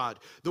with God,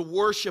 the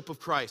worship of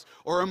Christ?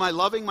 Or am I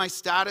loving my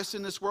status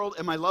in this world?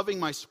 Am I loving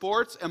my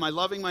sports? Am I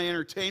loving my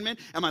entertainment?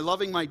 Am I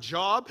loving my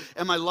job?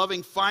 Am I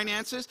loving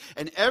finances?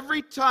 And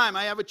every time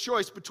I have a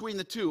choice between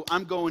the two,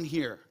 I'm going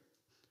here.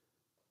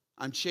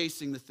 I'm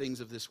chasing the things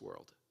of this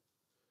world.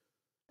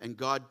 And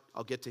God,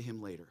 I'll get to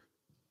Him later.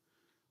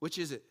 Which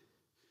is it?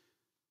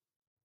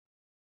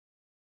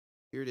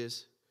 Here it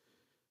is.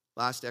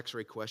 Last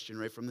X-ray question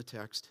right from the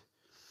text.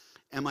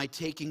 Am I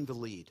taking the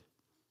lead?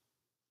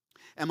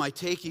 Am I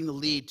taking the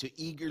lead to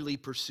eagerly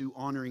pursue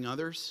honoring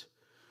others?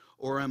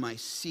 Or am I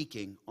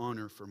seeking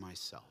honor for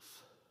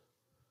myself?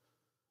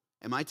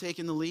 Am I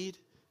taking the lead?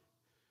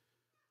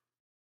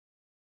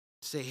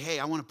 Say, hey,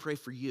 I want to pray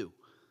for you.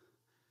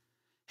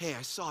 Hey,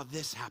 I saw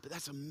this happen.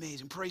 That's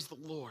amazing. Praise the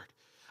Lord.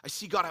 I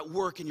see God at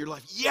work in your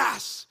life.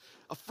 Yes!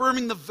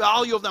 Affirming the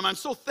value of them. I'm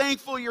so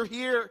thankful you're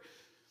here.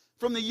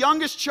 From the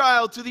youngest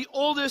child to the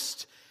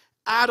oldest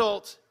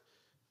adult,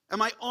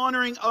 am I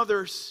honoring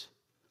others?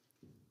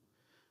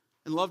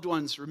 And loved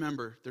ones,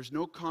 remember, there's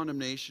no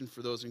condemnation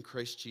for those in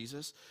Christ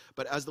Jesus.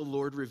 But as the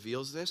Lord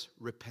reveals this,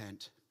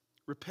 repent.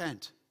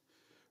 Repent.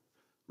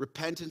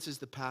 Repentance is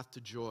the path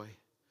to joy.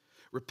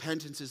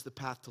 Repentance is the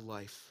path to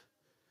life,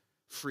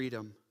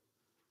 freedom,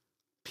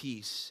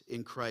 peace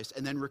in Christ.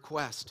 And then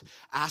request.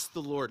 Ask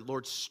the Lord,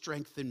 Lord,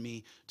 strengthen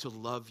me to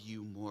love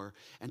you more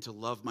and to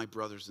love my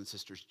brothers and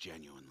sisters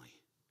genuinely.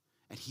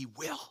 And He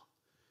will.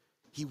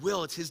 He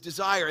will. It's His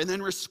desire. And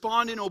then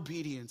respond in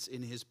obedience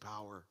in His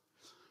power.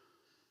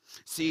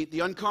 See,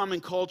 the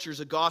uncommon culture is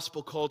a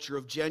gospel culture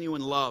of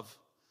genuine love.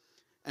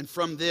 And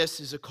from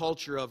this is a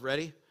culture of,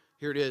 ready?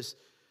 Here it is.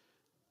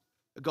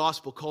 A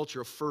gospel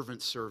culture of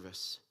fervent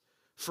service.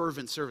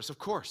 Fervent service, of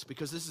course,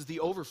 because this is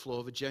the overflow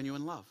of a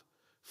genuine love.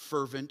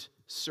 Fervent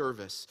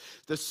service.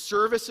 The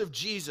service of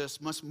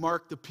Jesus must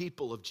mark the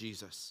people of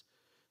Jesus.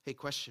 Hey,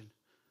 question.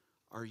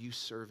 Are you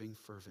serving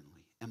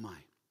fervently? Am I?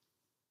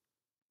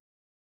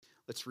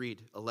 Let's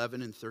read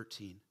 11 and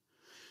 13.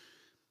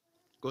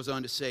 Goes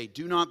on to say,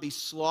 do not be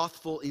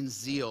slothful in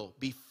zeal,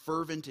 be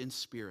fervent in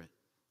spirit,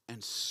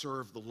 and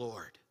serve the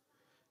Lord.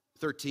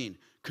 13,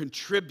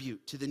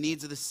 contribute to the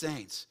needs of the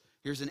saints.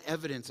 Here's an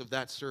evidence of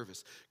that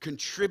service.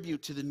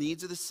 Contribute to the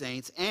needs of the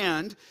saints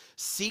and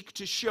seek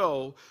to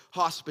show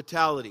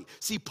hospitality.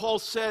 See, Paul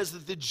says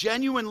that the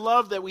genuine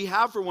love that we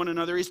have for one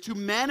another is to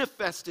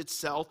manifest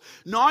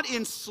itself not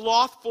in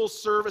slothful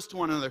service to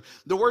one another.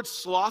 The word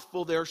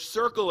slothful there,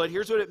 circle it.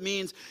 Here's what it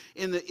means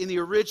in the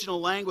original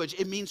language.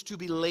 It means to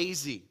be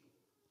lazy.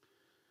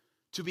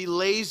 To be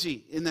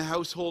lazy in the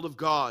household of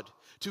God.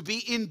 To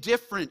be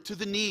indifferent to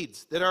the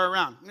needs that are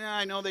around. Yeah,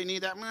 I know they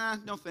need that.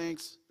 No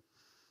thanks.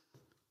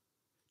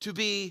 To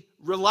be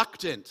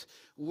reluctant.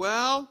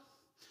 Well,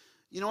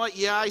 you know what?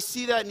 Yeah, I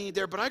see that need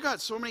there, but I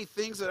got so many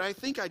things that I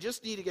think I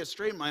just need to get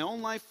straight in my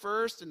own life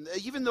first. And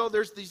even though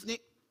there's these needs,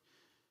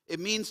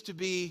 it means to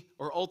be,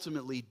 or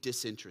ultimately,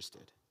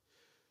 disinterested.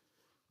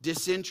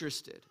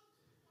 Disinterested.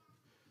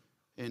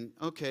 And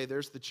okay,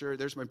 there's the church,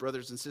 there's my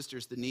brothers and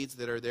sisters, the needs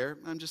that are there.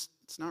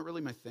 It's not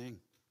really my thing.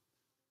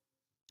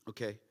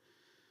 Okay.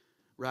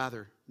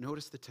 Rather,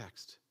 notice the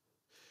text.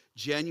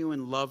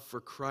 Genuine love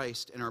for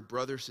Christ and our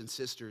brothers and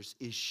sisters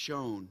is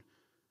shown.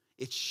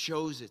 It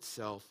shows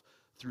itself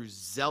through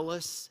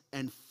zealous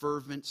and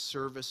fervent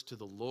service to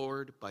the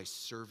Lord by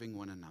serving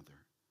one another.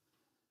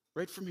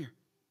 Right from here.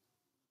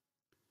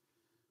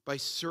 By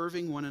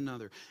serving one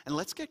another. And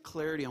let's get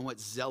clarity on what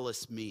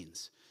zealous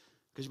means.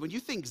 Because when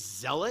you think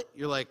zealot,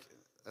 you're like,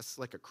 that's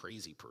like a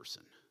crazy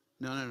person.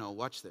 No.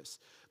 Watch this.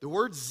 The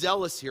word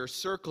zealous here,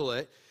 circle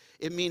it.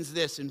 It means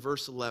this in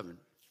verse 11.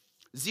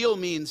 Zeal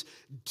means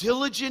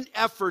diligent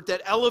effort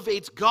that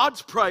elevates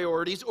God's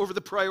priorities over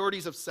the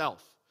priorities of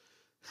self.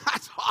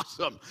 That's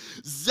awesome.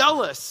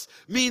 Zealous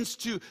means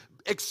to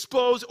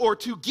expose or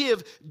to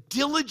give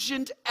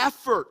diligent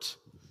effort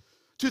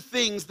to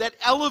things that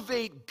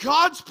elevate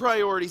God's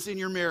priorities in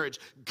your marriage,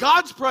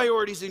 God's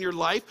priorities in your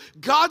life,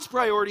 God's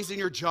priorities in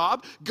your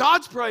job,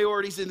 God's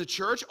priorities in the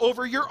church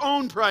over your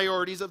own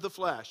priorities of the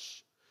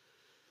flesh.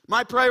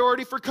 My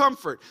priority for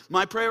comfort,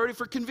 my priority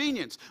for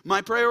convenience,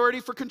 my priority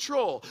for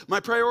control, my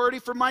priority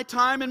for my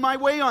time and my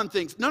way on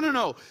things.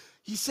 No.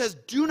 He says,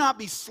 do not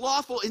be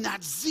slothful in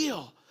that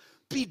zeal.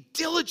 Be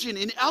diligent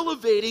in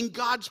elevating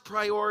God's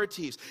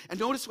priorities. And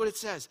notice what it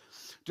says.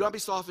 Do not be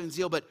slothful in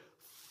zeal, but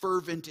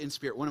fervent in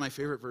spirit. One of my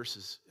favorite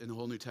verses in the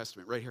whole New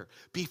Testament, right here.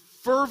 Be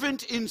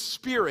fervent in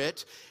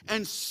spirit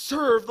and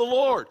serve the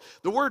Lord.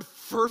 The word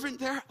fervent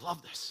there, I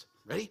love this.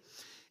 Ready?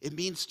 It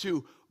means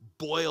to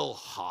boil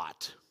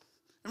hot.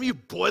 Are you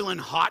boiling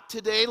hot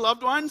today,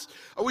 loved ones?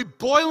 Are we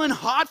boiling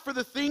hot for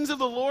the things of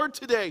the Lord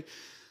today?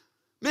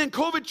 Man,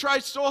 COVID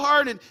tries so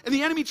hard, and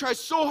the enemy tries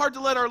so hard to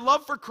let our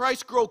love for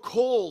Christ grow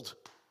cold.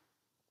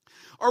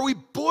 Are we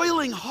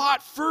boiling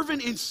hot,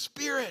 fervent in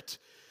spirit,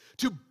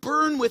 to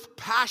burn with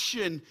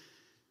passion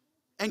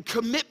and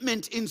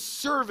commitment in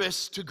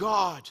service to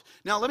God?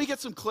 Now, let me get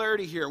some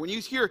clarity here. When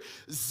you hear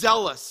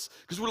zealous,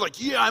 because we're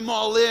like, yeah, I'm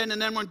all in,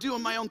 and then I'm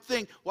doing my own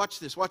thing. Watch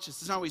this.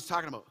 This is not what he's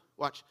talking about.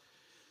 Watch.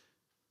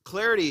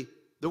 Clarity,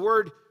 the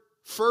word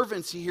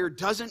fervency here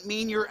doesn't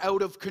mean you're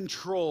out of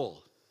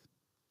control.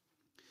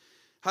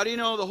 How do you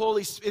know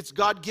it's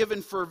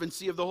God-given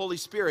fervency of the Holy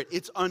Spirit?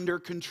 It's under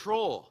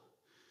control.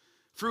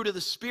 Fruit of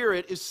the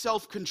Spirit is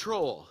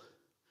self-control.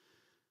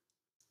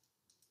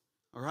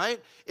 All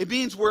right? It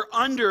means we're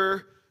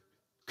under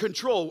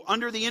control,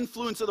 under the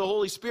influence of the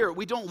Holy Spirit.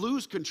 We don't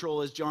lose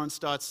control, as John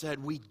Stott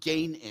said, we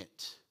gain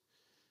it.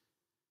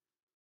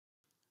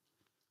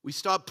 We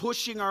stop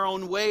pushing our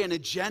own way and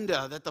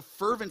agenda that the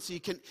fervency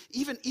can,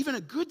 even a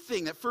good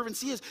thing that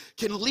fervency is,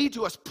 can lead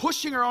to us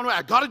pushing our own way.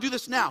 I got to do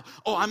this now.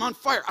 Oh, I'm on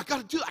fire. I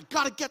got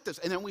to get this.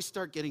 And then we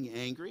start getting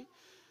angry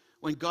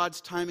when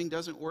God's timing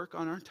doesn't work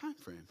on our time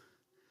frame.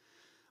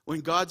 When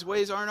God's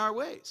ways aren't our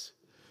ways.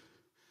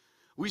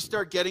 We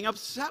start getting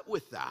upset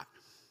with that.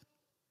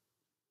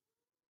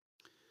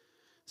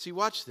 See,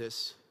 watch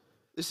this.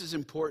 This is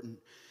important.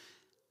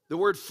 The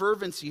word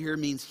fervency here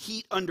means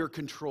heat under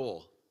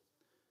control.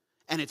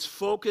 And it's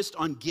focused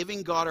on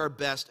giving God our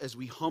best as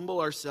we humble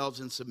ourselves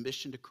in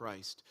submission to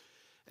Christ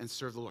and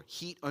serve the Lord.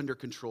 Heat under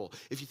control.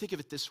 If you think of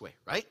it this way,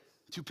 right?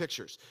 Two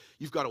pictures.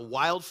 You've got a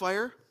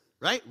wildfire,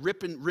 right?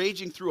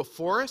 Raging through a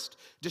forest,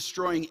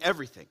 destroying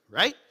everything,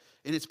 right?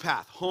 In its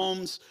path.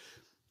 Homes,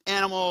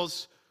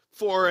 animals,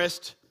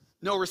 forest,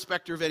 no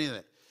respecter of any of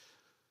it.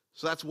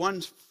 So that's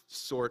one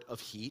sort of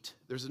heat.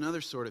 There's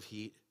another sort of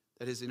heat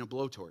that is in a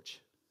blowtorch.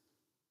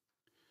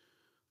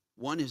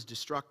 One is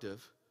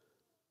destructive.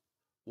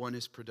 One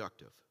is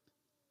productive.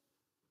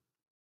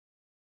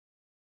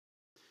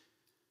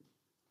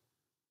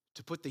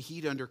 To put the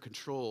heat under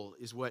control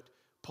is what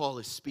Paul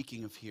is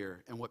speaking of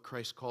here and what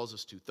Christ calls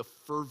us to. The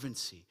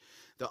fervency,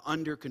 the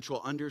under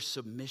control, under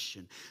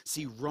submission.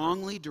 See,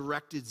 wrongly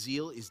directed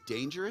zeal is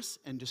dangerous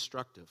and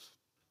destructive.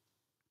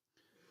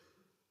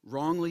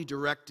 Wrongly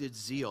directed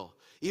zeal.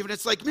 Even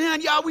it's like,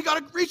 man, yeah, we got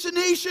to reach the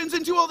nations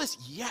and do all this.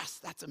 Yes,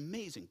 that's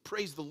amazing.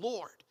 Praise the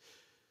Lord.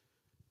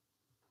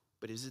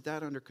 But is it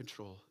that under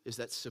control? Is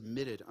that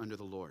submitted under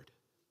the Lord?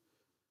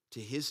 To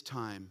his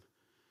time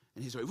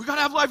and his way. We got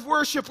to have live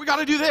worship. We got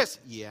to do this.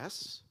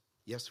 Yes.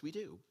 Yes, we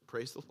do.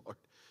 Praise the Lord.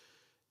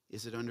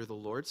 Is it under the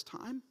Lord's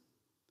time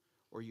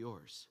or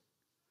yours?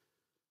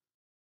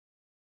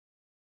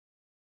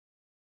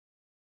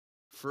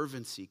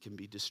 Fervency can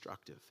be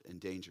destructive and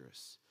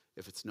dangerous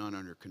if it's not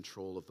under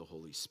control of the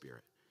Holy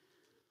Spirit.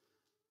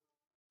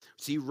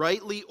 See,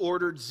 rightly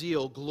ordered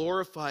zeal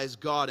glorifies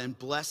God and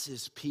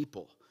blesses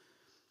people.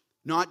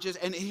 Not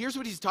just, and here's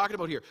what he's talking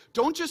about here.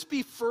 Don't just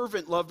be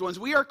fervent, loved ones.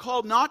 We are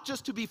called not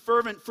just to be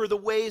fervent for the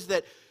ways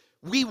that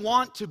we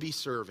want to be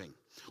serving.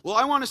 Well,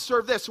 I want to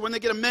serve this. So when they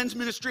get a men's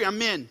ministry,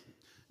 I'm in.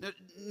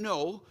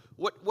 No.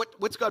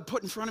 What's God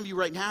put in front of you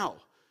right now?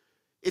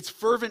 It's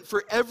fervent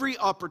for every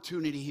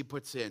opportunity he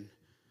puts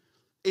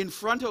in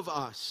front of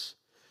us.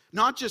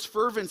 Not just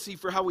fervency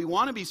for how we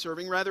want to be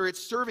serving. Rather,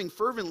 it's serving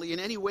fervently in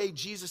any way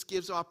Jesus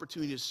gives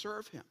opportunity to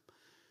serve him.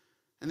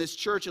 And this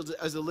church,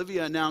 as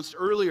Olivia announced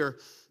earlier,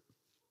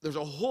 there's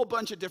a whole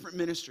bunch of different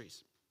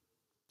ministries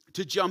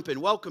to jump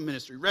in. Welcome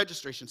ministry,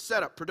 registration,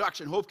 setup,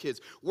 production, Hope Kids,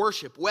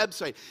 worship,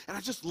 website. And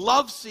I just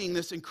love seeing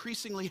this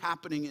increasingly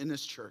happening in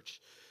this church.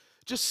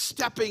 Just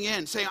stepping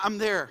in, saying, I'm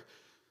there.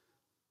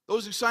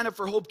 Those who signed up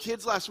for Hope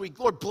Kids last week,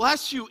 Lord,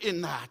 bless you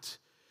in that.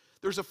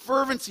 There's a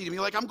fervency to me,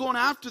 like I'm going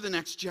after the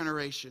next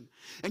generation.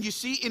 And you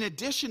see, in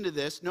addition to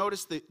this,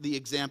 notice the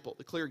example,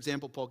 the clear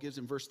example Paul gives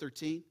in verse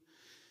 13.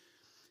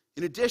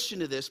 In addition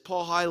to this,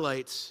 Paul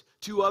highlights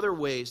two other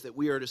ways that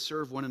we are to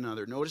serve one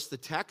another. Notice the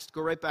text,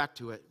 go right back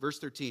to it. Verse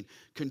 13,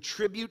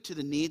 contribute to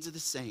the needs of the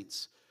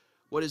saints.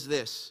 What is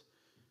this?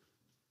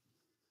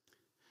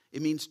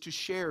 It means to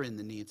share in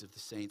the needs of the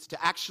saints,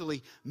 to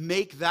actually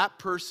make that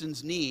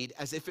person's need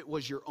as if it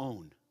was your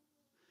own.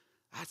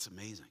 That's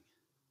amazing.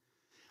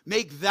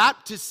 Make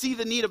that, to see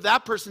the need of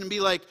that person and be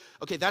like,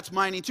 okay, that's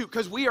my need too.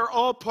 Because we are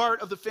all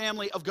part of the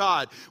family of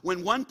God.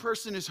 When one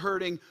person is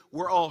hurting,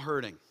 we're all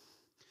hurting.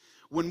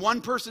 When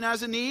one person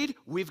has a need,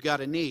 we've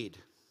got a need.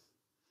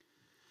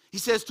 He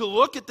says to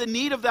look at the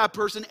need of that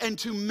person and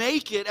to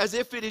make it as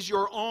if it is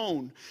your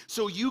own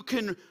so you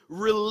can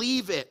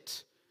relieve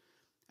it.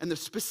 And the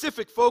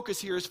specific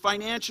focus here is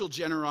financial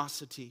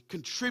generosity,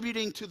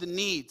 contributing to the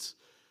needs.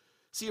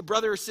 See a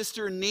brother or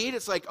sister in need,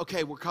 it's like,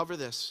 okay, we'll cover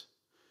this.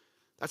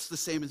 That's the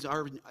same as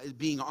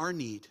being our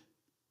need.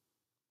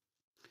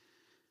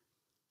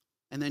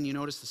 And then you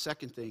notice the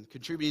second thing,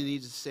 contributing to the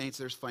needs of the saints,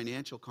 there's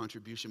financial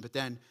contribution, but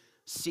then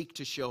seek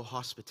to show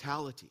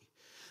hospitality.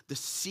 The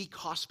seek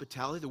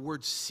hospitality, the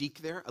word seek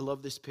there, I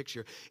love this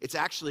picture. It's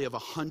actually of a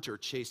hunter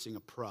chasing a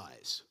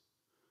prize.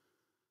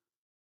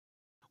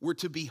 We're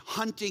to be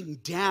hunting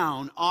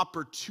down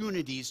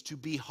opportunities to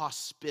be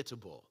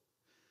hospitable.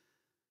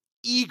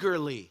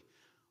 Eagerly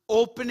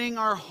opening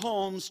our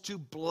homes to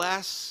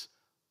bless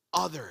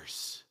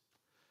others.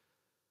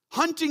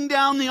 Hunting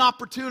down the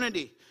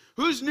opportunity.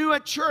 Who's new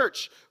at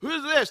church?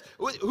 Who's this?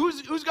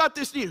 Who's got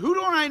this need? Who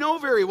don't I know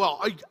very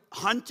well?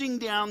 Hunting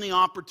down the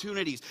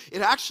opportunities.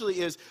 It actually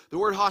is, the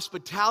word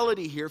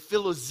hospitality here,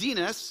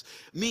 philoxenos,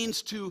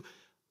 means to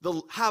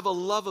have a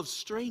love of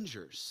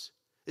strangers.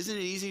 Isn't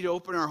it easy to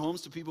open our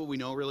homes to people we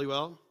know really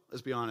well?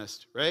 Let's be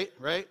honest, right?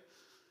 Right?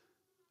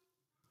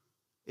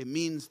 It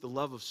means the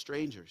love of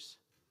strangers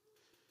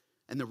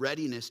and the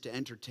readiness to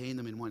entertain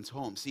them in one's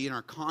home. See, in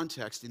our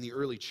context in the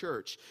early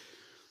church,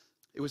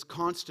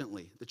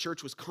 the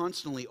church was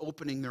constantly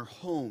opening their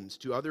homes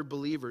to other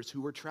believers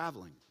who were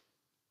traveling,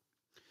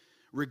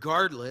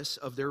 regardless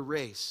of their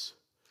race,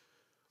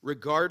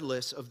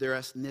 regardless of their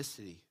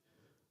ethnicity,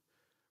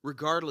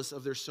 regardless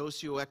of their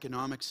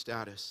socioeconomic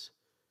status,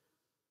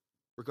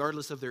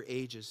 regardless of their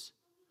ages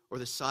or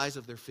the size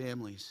of their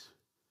families,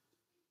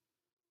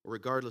 or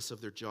regardless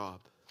of their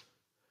job.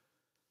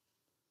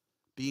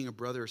 Being a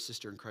brother or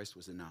sister in Christ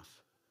was enough.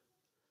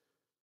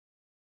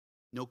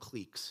 No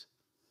cliques.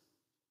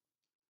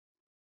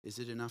 Is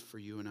it enough for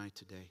you and I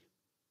today?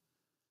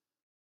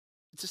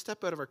 It's a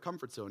step out of our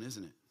comfort zone,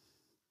 isn't it?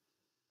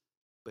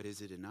 But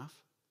is it enough?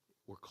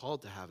 We're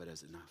called to have it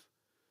as enough.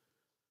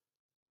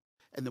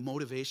 And the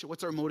motivation,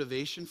 what's our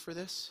motivation for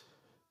this?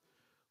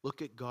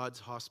 Look at God's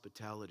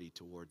hospitality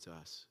towards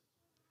us.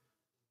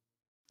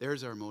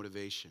 There's our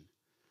motivation.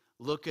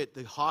 Look at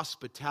the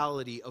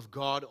hospitality of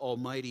God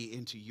Almighty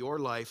into your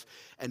life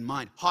and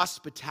mine.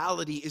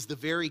 Hospitality is the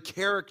very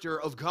character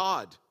of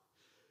God.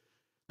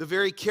 The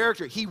very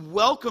character. He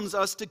welcomes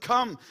us to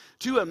come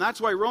to Him.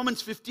 That's why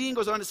Romans 15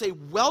 goes on to say,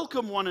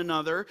 welcome one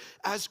another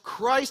as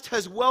Christ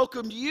has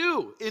welcomed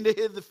you into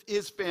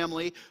His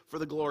family for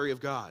the glory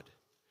of God.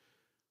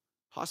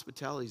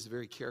 Hospitality is the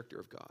very character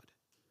of God.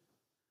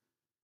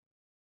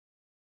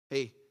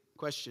 Hey,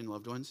 question,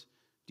 loved ones.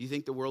 Do you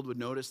think the world would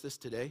notice this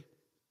today?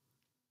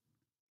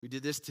 We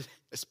did this today,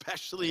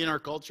 especially in our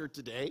culture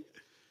today.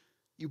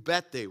 You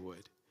bet they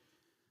would.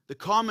 The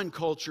common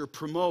culture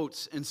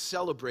promotes and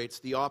celebrates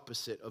the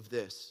opposite of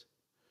this.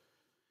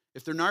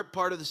 If they're not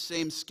part of the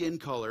same skin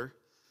color,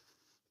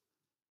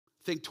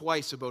 think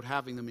twice about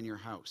having them in your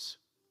house.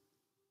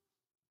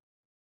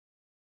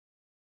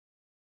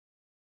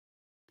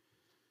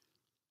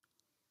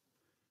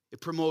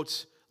 It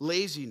promotes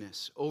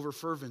laziness over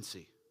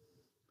fervency.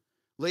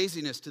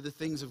 Laziness to the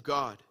things of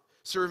God.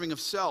 Serving of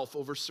self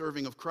over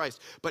serving of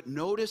Christ. But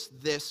notice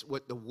this,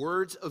 what the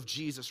words of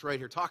Jesus right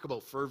here talk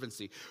about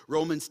fervency.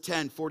 Romans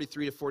 10,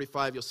 43 to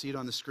 45, you'll see it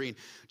on the screen.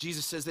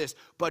 Jesus says this,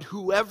 but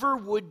whoever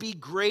would be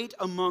great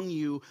among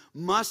you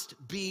must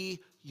be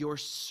your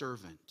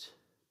servant.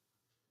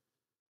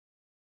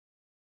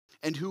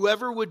 And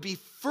whoever would be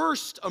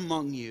first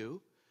among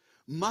you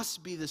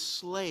must be the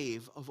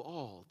slave of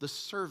all, the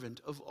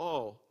servant of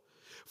all.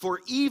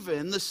 For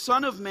even the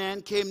Son of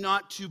Man came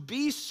not to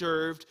be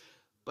served,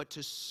 but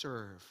to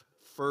serve.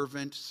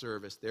 Fervent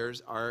service.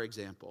 There's our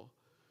example.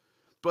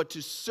 But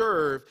to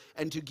serve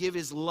and to give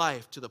his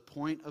life to the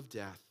point of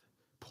death,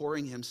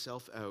 pouring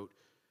himself out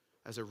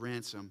as a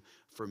ransom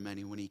for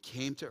many. When he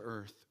came to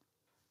earth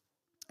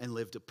and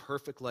lived a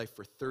perfect life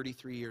for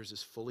 33 years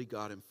as fully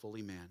God and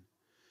fully man.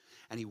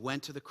 And he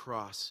went to the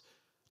cross,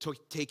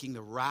 taking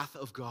the wrath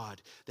of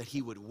God, that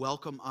he would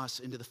welcome us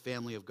into the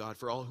family of God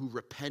for all who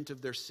repent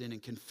of their sin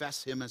and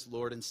confess him as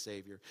Lord and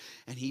Savior.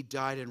 And he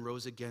died and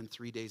rose again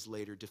 3 days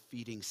later,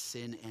 defeating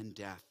sin and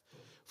death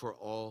for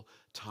all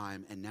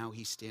time. And now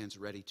he stands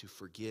ready to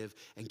forgive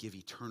and give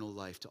eternal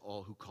life to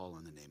all who call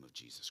on the name of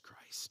Jesus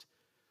Christ.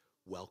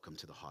 Welcome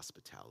to the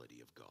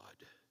hospitality of God.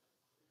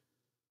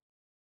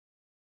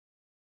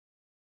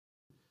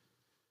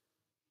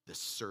 The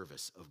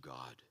service of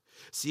God.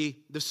 See,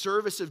 the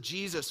service of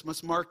Jesus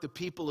must mark the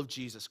people of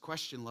Jesus.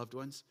 Question, loved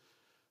ones,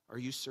 are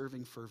you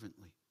serving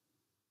fervently?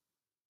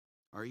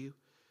 Are you?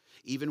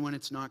 Even when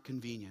it's not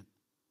convenient.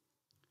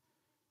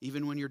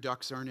 Even when your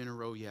ducks aren't in a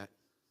row yet.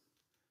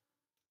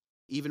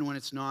 Even when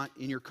it's not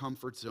in your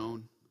comfort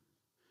zone.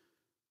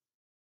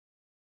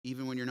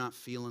 Even when you're not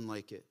feeling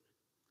like it.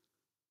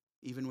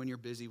 Even when you're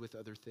busy with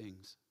other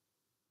things.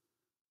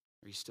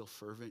 Are you still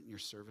fervent in your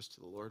service to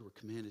the Lord? We're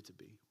commanded to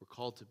be. We're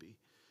called to be.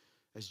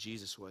 As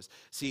Jesus was.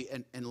 See,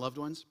 and loved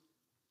ones,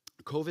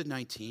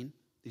 COVID-19,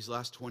 these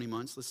last 20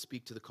 months, let's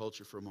speak to the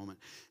culture for a moment,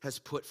 has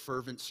put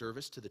fervent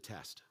service to the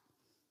test.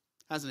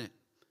 Hasn't it?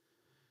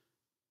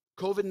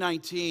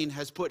 COVID-19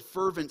 has put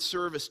fervent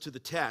service to the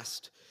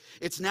test.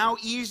 It's now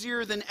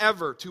easier than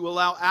ever to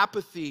allow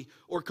apathy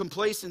or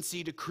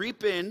complacency to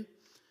creep in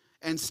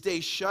and stay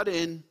shut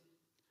in,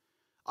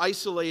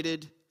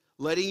 isolated,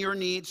 letting your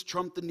needs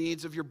trump the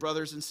needs of your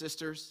brothers and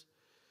sisters.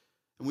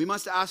 And we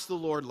must ask the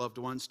Lord, loved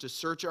ones, to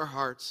search our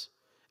hearts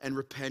and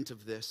repent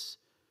of this.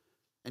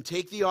 And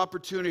take the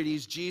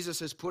opportunities Jesus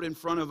has put in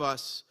front of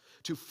us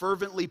to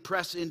fervently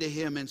press into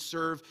him and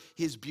serve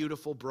his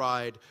beautiful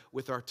bride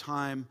with our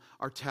time,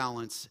 our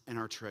talents, and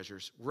our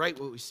treasures. Right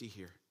what we see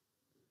here.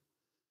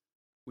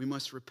 We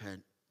must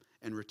repent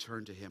and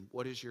return to him.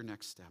 What is your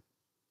next step?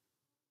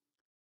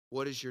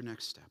 What is your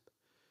next step?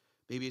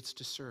 Maybe it's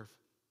to serve.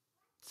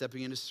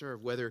 Stepping in to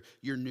serve. Whether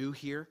you're new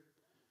here,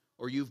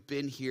 or you've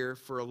been here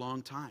for a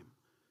long time.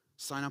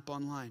 Sign up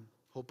online,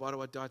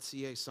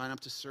 hopeottawa.ca. Sign up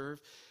to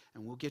serve,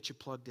 and we'll get you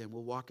plugged in.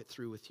 We'll walk it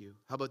through with you.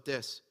 How about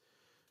this?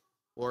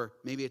 Or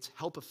maybe it's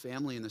help a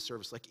family in the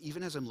service. Like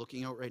even as I'm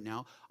looking out right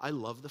now, I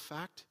love the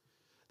fact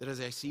that as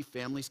I see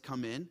families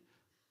come in,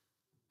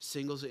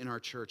 singles in our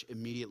church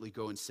immediately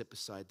go and sit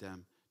beside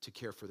them to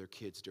care for their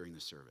kids during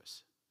the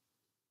service.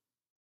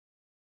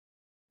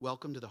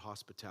 Welcome to the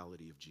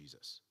hospitality of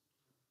Jesus.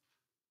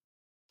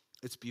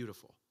 It's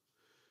beautiful.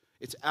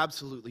 It's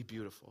absolutely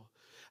beautiful.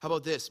 How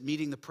about this?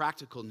 Meeting the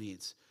practical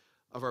needs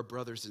of our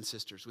brothers and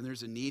sisters. When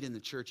there's a need in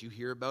the church, you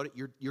hear about it,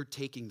 you're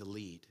taking the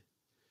lead.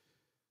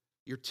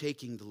 You're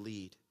taking the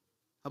lead.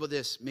 How about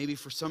this? Maybe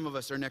for some of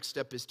us, our next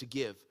step is to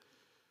give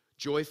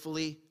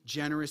joyfully,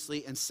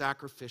 generously, and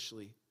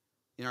sacrificially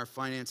in our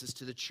finances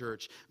to the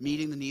church,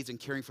 meeting the needs and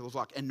caring for the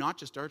flock. And not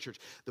just our church.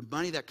 The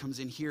money that comes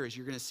in here, as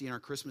you're going to see in our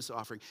Christmas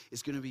offering,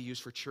 is going to be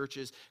used for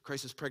churches,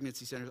 crisis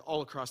pregnancy centers,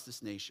 all across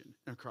this nation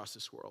and across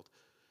this world.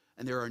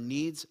 And there are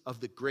needs of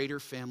the greater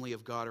family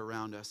of God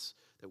around us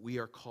that we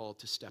are called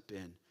to step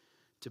in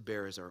to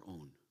bear as our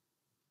own.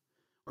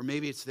 Or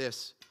maybe it's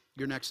this.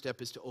 Your next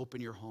step is to open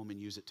your home and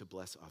use it to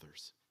bless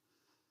others.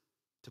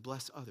 To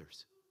bless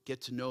others.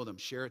 Get to know them.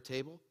 Share a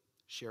table.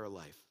 Share a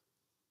life.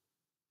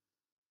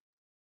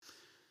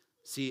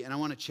 See, and I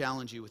want to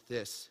challenge you with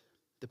this.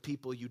 The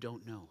people you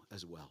don't know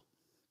as well.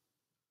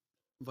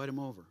 Invite them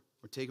over.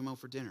 Or take them out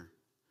for dinner.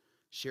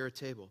 Share a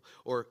table.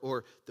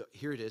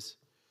 Here it is.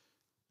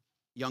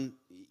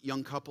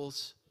 Young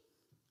couples,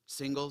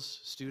 singles,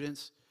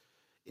 students,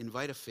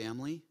 invite a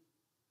family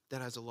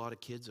that has a lot of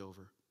kids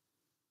over.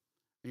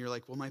 And you're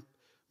like, well,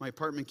 my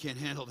apartment can't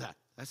handle that.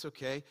 That's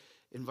okay.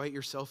 Invite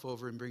yourself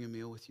over and bring a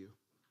meal with you.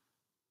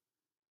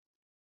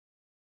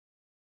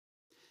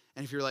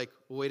 And if you're like,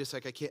 well, wait a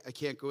sec, I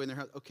can't go in their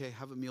house. Okay,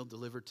 have a meal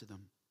delivered to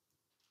them.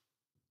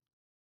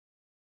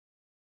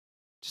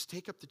 Just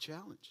take up the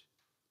challenge.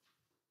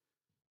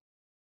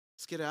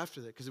 Let's get after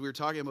that, because we were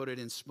talking about it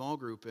in small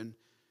group, and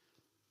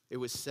it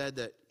was said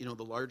that,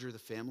 the larger the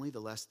family, the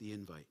less the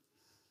invite.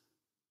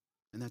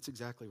 And that's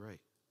exactly right.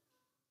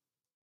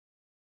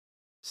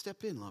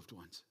 Step in, loved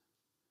ones.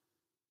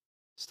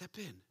 Step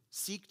in.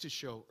 Seek to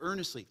show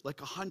earnestly,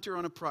 like a hunter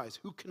on a prize.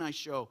 Who can I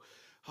show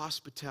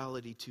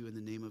hospitality to in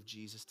the name of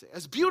Jesus today?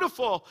 It's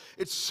beautiful.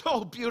 It's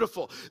so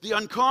beautiful. The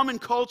uncommon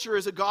culture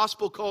is a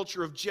gospel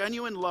culture of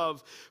genuine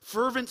love,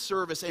 fervent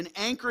service, and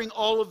anchoring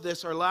all of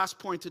this, our last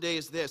point today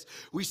is this.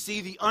 We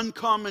see the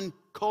uncommon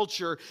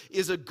culture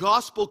is a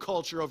gospel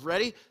culture of,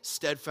 ready?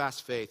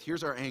 Steadfast faith.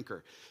 Here's our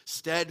anchor.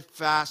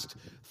 Steadfast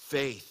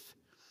faith.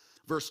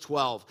 Verse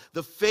 12.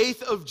 The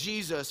faith of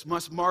Jesus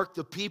must mark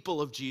the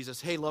people of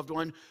Jesus. Hey, loved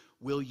one,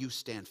 will you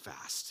stand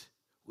fast?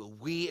 Will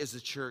we as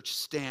a church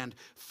stand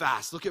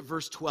fast? Look at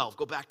verse 12.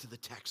 Go back to the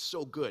text.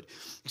 So good.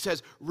 It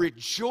says,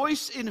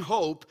 rejoice in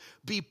hope,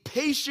 be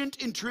patient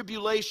in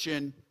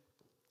tribulation,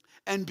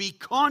 and be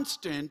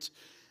constant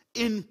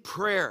in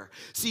prayer.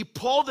 See,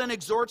 Paul then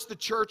exhorts the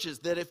churches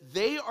that if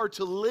they are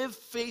to live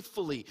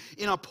faithfully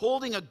in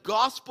upholding a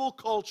gospel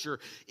culture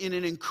in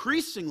an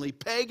increasingly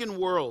pagan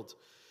world,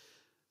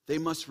 they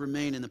must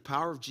remain in the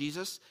power of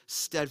Jesus,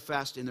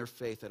 steadfast in their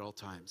faith at all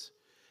times.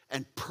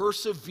 And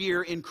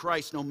persevere in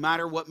Christ no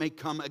matter what may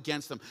come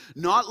against them.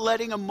 Not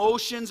letting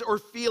emotions or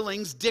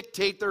feelings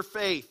dictate their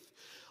faith.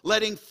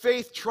 Letting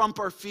faith trump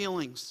our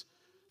feelings.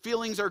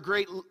 Feelings are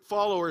great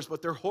followers,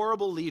 but they're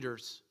horrible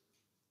leaders.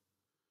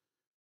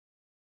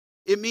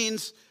 It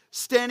means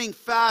standing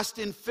fast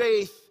in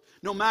faith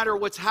no matter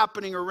what's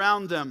happening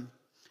around them.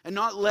 And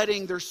not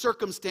letting their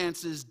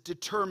circumstances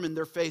determine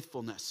their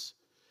faithfulness.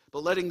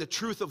 But letting the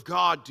truth of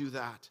God do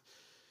that.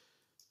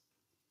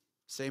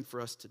 Same for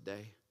us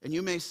today. And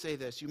you may say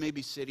this, you may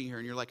be sitting here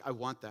and you're like, I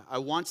want that. I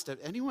want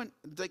anyone,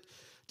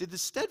 did the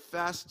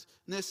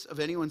steadfastness of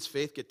anyone's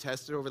faith get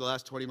tested over the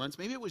last 20 months?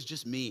 Maybe it was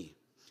just me.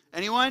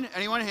 Anyone?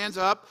 Hands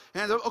up.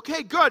 Hands up.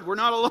 Okay, good. We're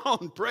not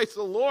alone. Praise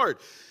the Lord.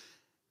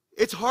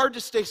 It's hard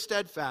to stay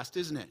steadfast,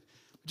 isn't it?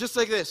 Just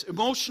like this,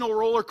 emotional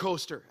roller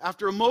coaster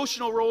after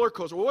emotional roller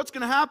coaster. Well, what's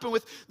going to happen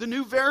with the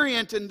new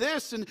variant and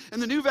this and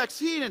the new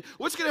vaccine and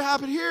what's going to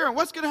happen here and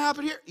what's going to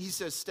happen here? He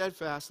says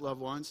steadfast,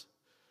 loved ones.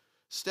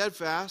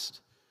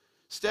 Steadfast.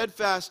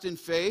 Steadfast in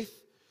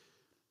faith.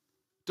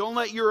 Don't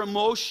let your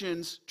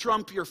emotions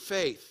trump your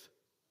faith.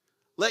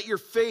 Let your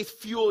faith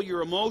fuel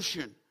your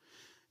emotion.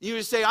 You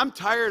just say, I'm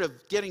tired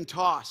of getting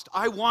tossed.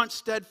 I want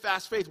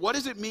steadfast faith. What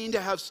does it mean to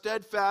have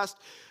steadfast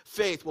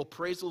faith? Well,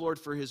 praise the Lord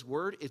for his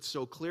word. It's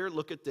so clear.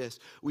 Look at this.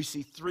 We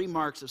see 3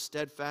 marks of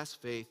steadfast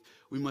faith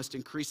we must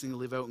increasingly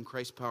live out in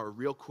Christ's power.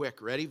 Real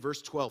quick. Ready?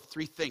 Verse 12.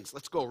 3 things.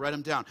 Let's go. Write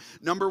them down.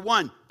 Number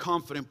 1,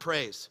 confident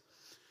praise.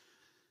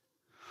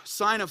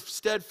 Sign of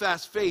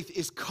steadfast faith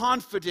is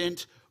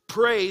confident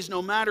praise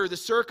no matter the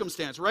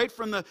circumstance. Right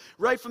from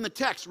the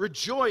text,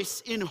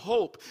 rejoice in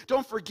hope.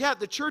 Don't forget,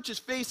 the church is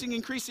facing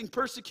increasing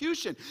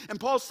persecution. And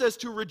Paul says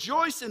to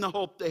rejoice in the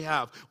hope they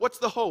have. What's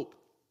the hope?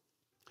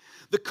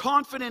 The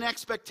confident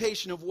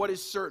expectation of what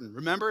is certain.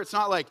 Remember, it's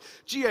not like,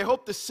 gee, I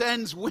hope the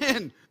Sens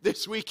win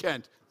this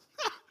weekend.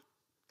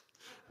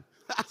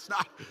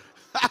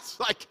 That's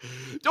like,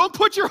 don't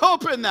put your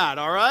hope in that,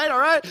 all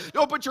right?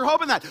 Don't put your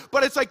hope in that.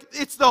 But it's like,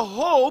 it's the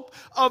hope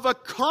of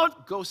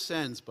go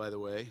Sens, by the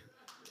way.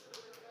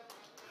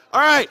 All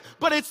right,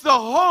 but it's the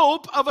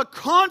hope of a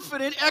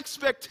confident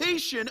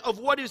expectation of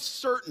what is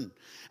certain.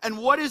 And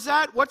what is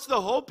that? What's the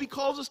hope he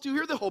calls us to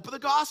here? The hope of the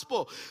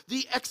gospel.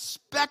 The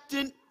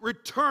expectant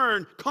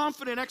return,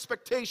 confident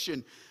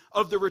expectation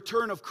of the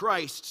return of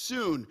Christ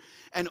soon.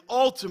 And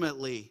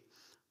ultimately,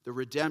 the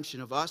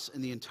redemption of us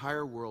and the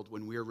entire world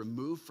when we are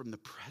removed from the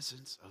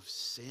presence of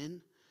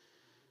sin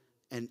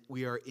and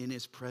we are in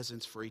his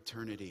presence for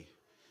eternity.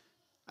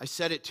 I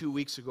said it 2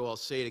 weeks ago, I'll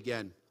say it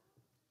again.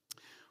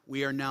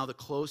 We are now the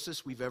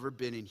closest we've ever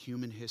been in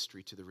human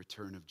history to the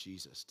return of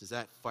Jesus. Does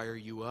that fire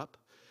you up?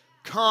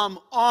 Come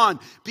on.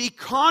 Be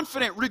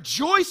confident.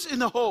 Rejoice in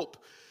the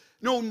hope.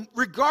 No,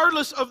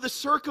 regardless of the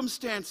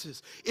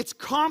circumstances. It's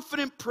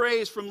confident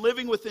praise from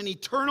living with an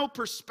eternal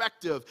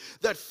perspective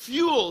that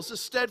fuels a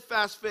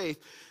steadfast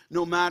faith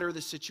no matter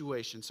the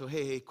situation. So,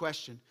 hey,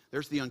 question.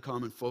 There's the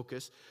uncommon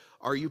focus.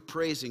 Are you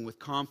praising with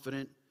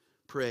confident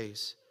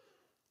praise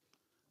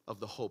of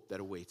the hope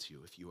that awaits you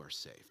if you are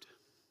saved?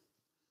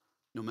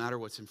 No matter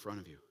what's in front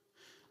of you.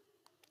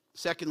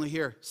 Secondly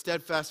here,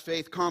 steadfast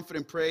faith,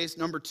 confident praise.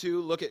 Number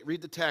 2,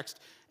 read the text,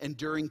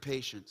 enduring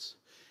patience.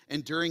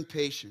 Enduring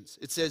patience.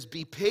 It says,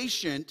 be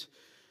patient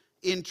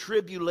in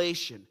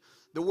tribulation.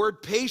 The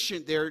word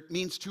patient there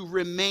means to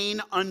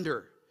remain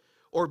under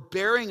or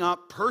bearing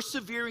up,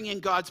 persevering in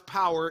God's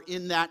power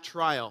in that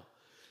trial.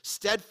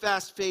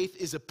 Steadfast faith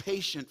is a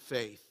patient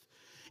faith.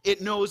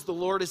 It knows the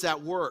Lord is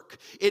at work.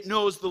 It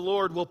knows the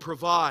Lord will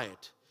provide.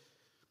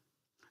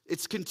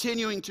 It's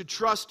continuing to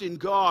trust in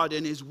God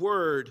and his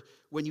word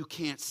when you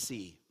can't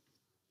see.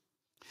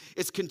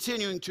 It's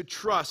continuing to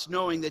trust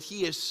knowing that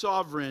he is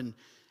sovereign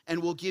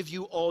and will give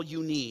you all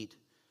you need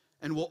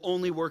and will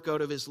only work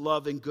out of his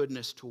love and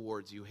goodness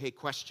towards you. Hey,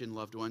 question,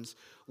 loved ones.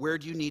 Where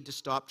do you need to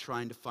stop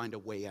trying to find a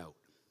way out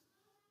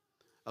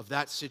of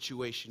that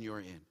situation you're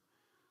in?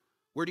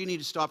 Where do you need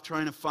to stop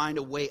trying to find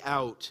a way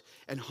out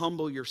and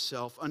humble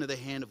yourself under the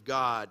hand of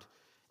God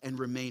and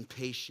remain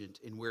patient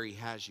in where he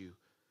has you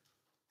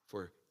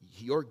for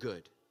your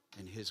good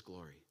and his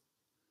glory?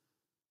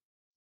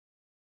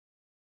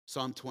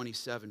 Psalm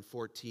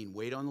 27:14.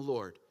 Wait on the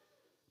Lord.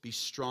 Be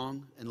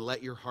strong and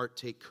let your heart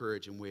take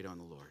courage and wait on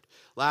the Lord.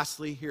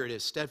 Lastly, here it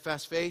is.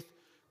 Steadfast faith,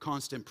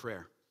 constant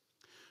prayer.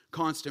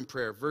 Constant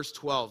prayer. Verse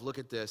 12, look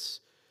at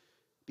this.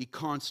 Be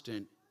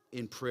constant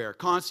in prayer.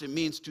 Constant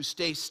means to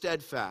stay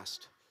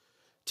steadfast,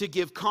 to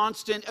give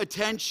constant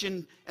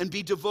attention and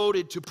be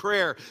devoted to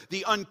prayer.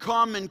 The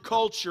uncommon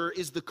culture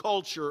is the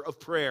culture of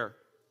prayer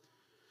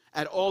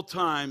at all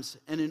times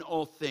and in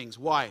all things.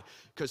 Why?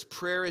 Because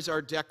prayer is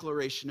our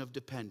declaration of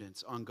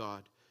dependence on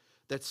God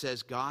that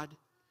says, God,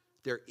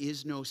 there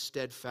is no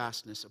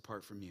steadfastness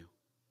apart from you.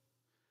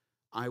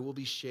 I will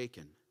be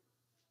shaken.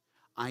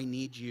 I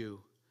need you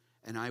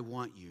and I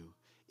want you.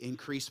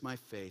 Increase my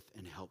faith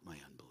and help my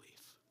unbelief.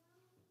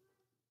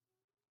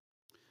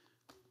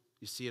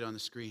 You see it on the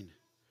screen.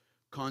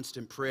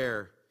 Constant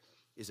prayer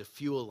is a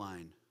fuel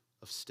line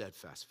of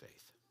steadfast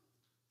faith.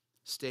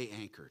 Stay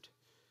anchored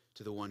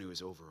to the one who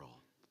is over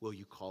all. Will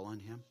you call on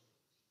him?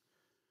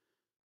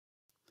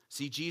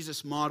 See,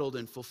 Jesus modeled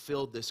and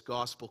fulfilled this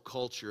gospel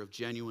culture of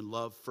genuine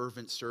love,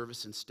 fervent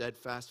service, and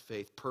steadfast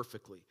faith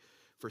perfectly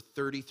for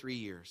 33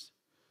 years.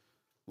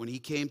 When he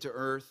came to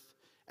earth,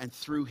 and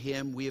through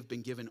him we have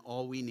been given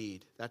all we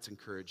need. That's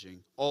encouraging.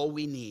 All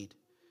we need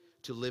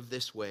to live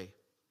this way.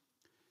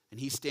 And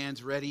he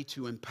stands ready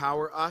to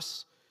empower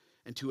us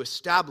and to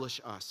establish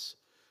us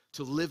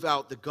to live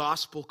out the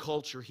gospel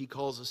culture he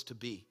calls us to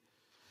be,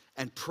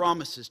 and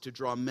promises to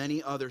draw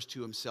many others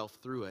to himself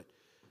through it,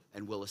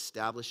 and will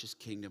establish his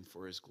kingdom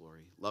for his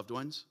glory. Loved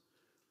ones,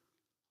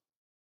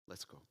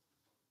 let's go.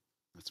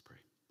 Let's pray.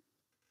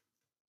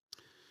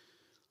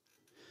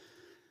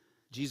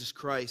 Jesus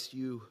Christ,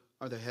 you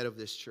are the head of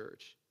this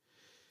church.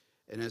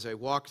 And as I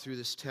walk through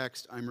this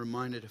text, I'm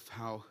reminded of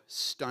how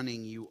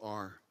stunning you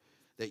are,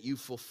 that you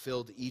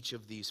fulfilled each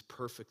of these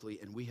perfectly,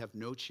 and we have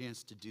no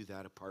chance to do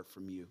that apart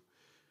from you.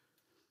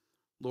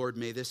 Lord,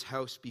 may this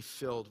house be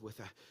filled with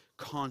a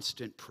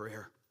constant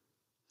prayer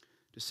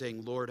to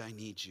saying, Lord, I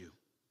need you.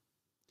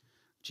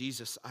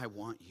 Jesus, I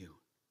want you.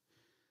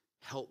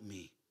 Help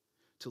me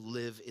to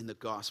live in the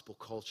gospel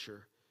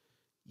culture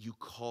you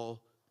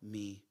call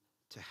me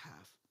to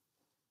have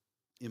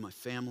in my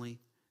family,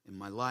 in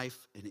my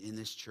life, and in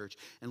this church.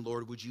 And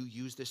Lord, would you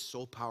use this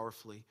so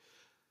powerfully?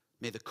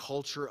 May the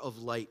culture of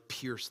light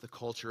pierce the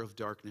culture of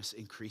darkness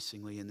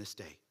increasingly in this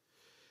day.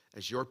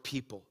 As your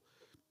people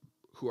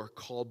who are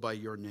called by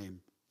your name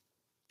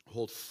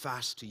hold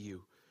fast to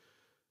you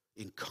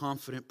in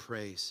confident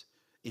praise,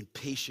 in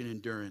patient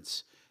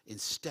endurance, in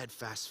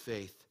steadfast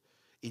faith,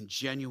 in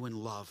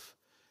genuine love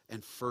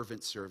and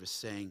fervent service,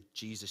 saying,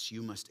 Jesus,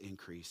 you must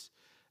increase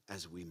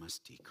as we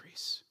must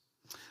decrease.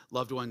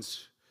 Loved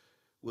ones,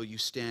 will you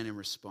stand and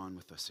respond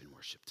with us in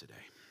worship today?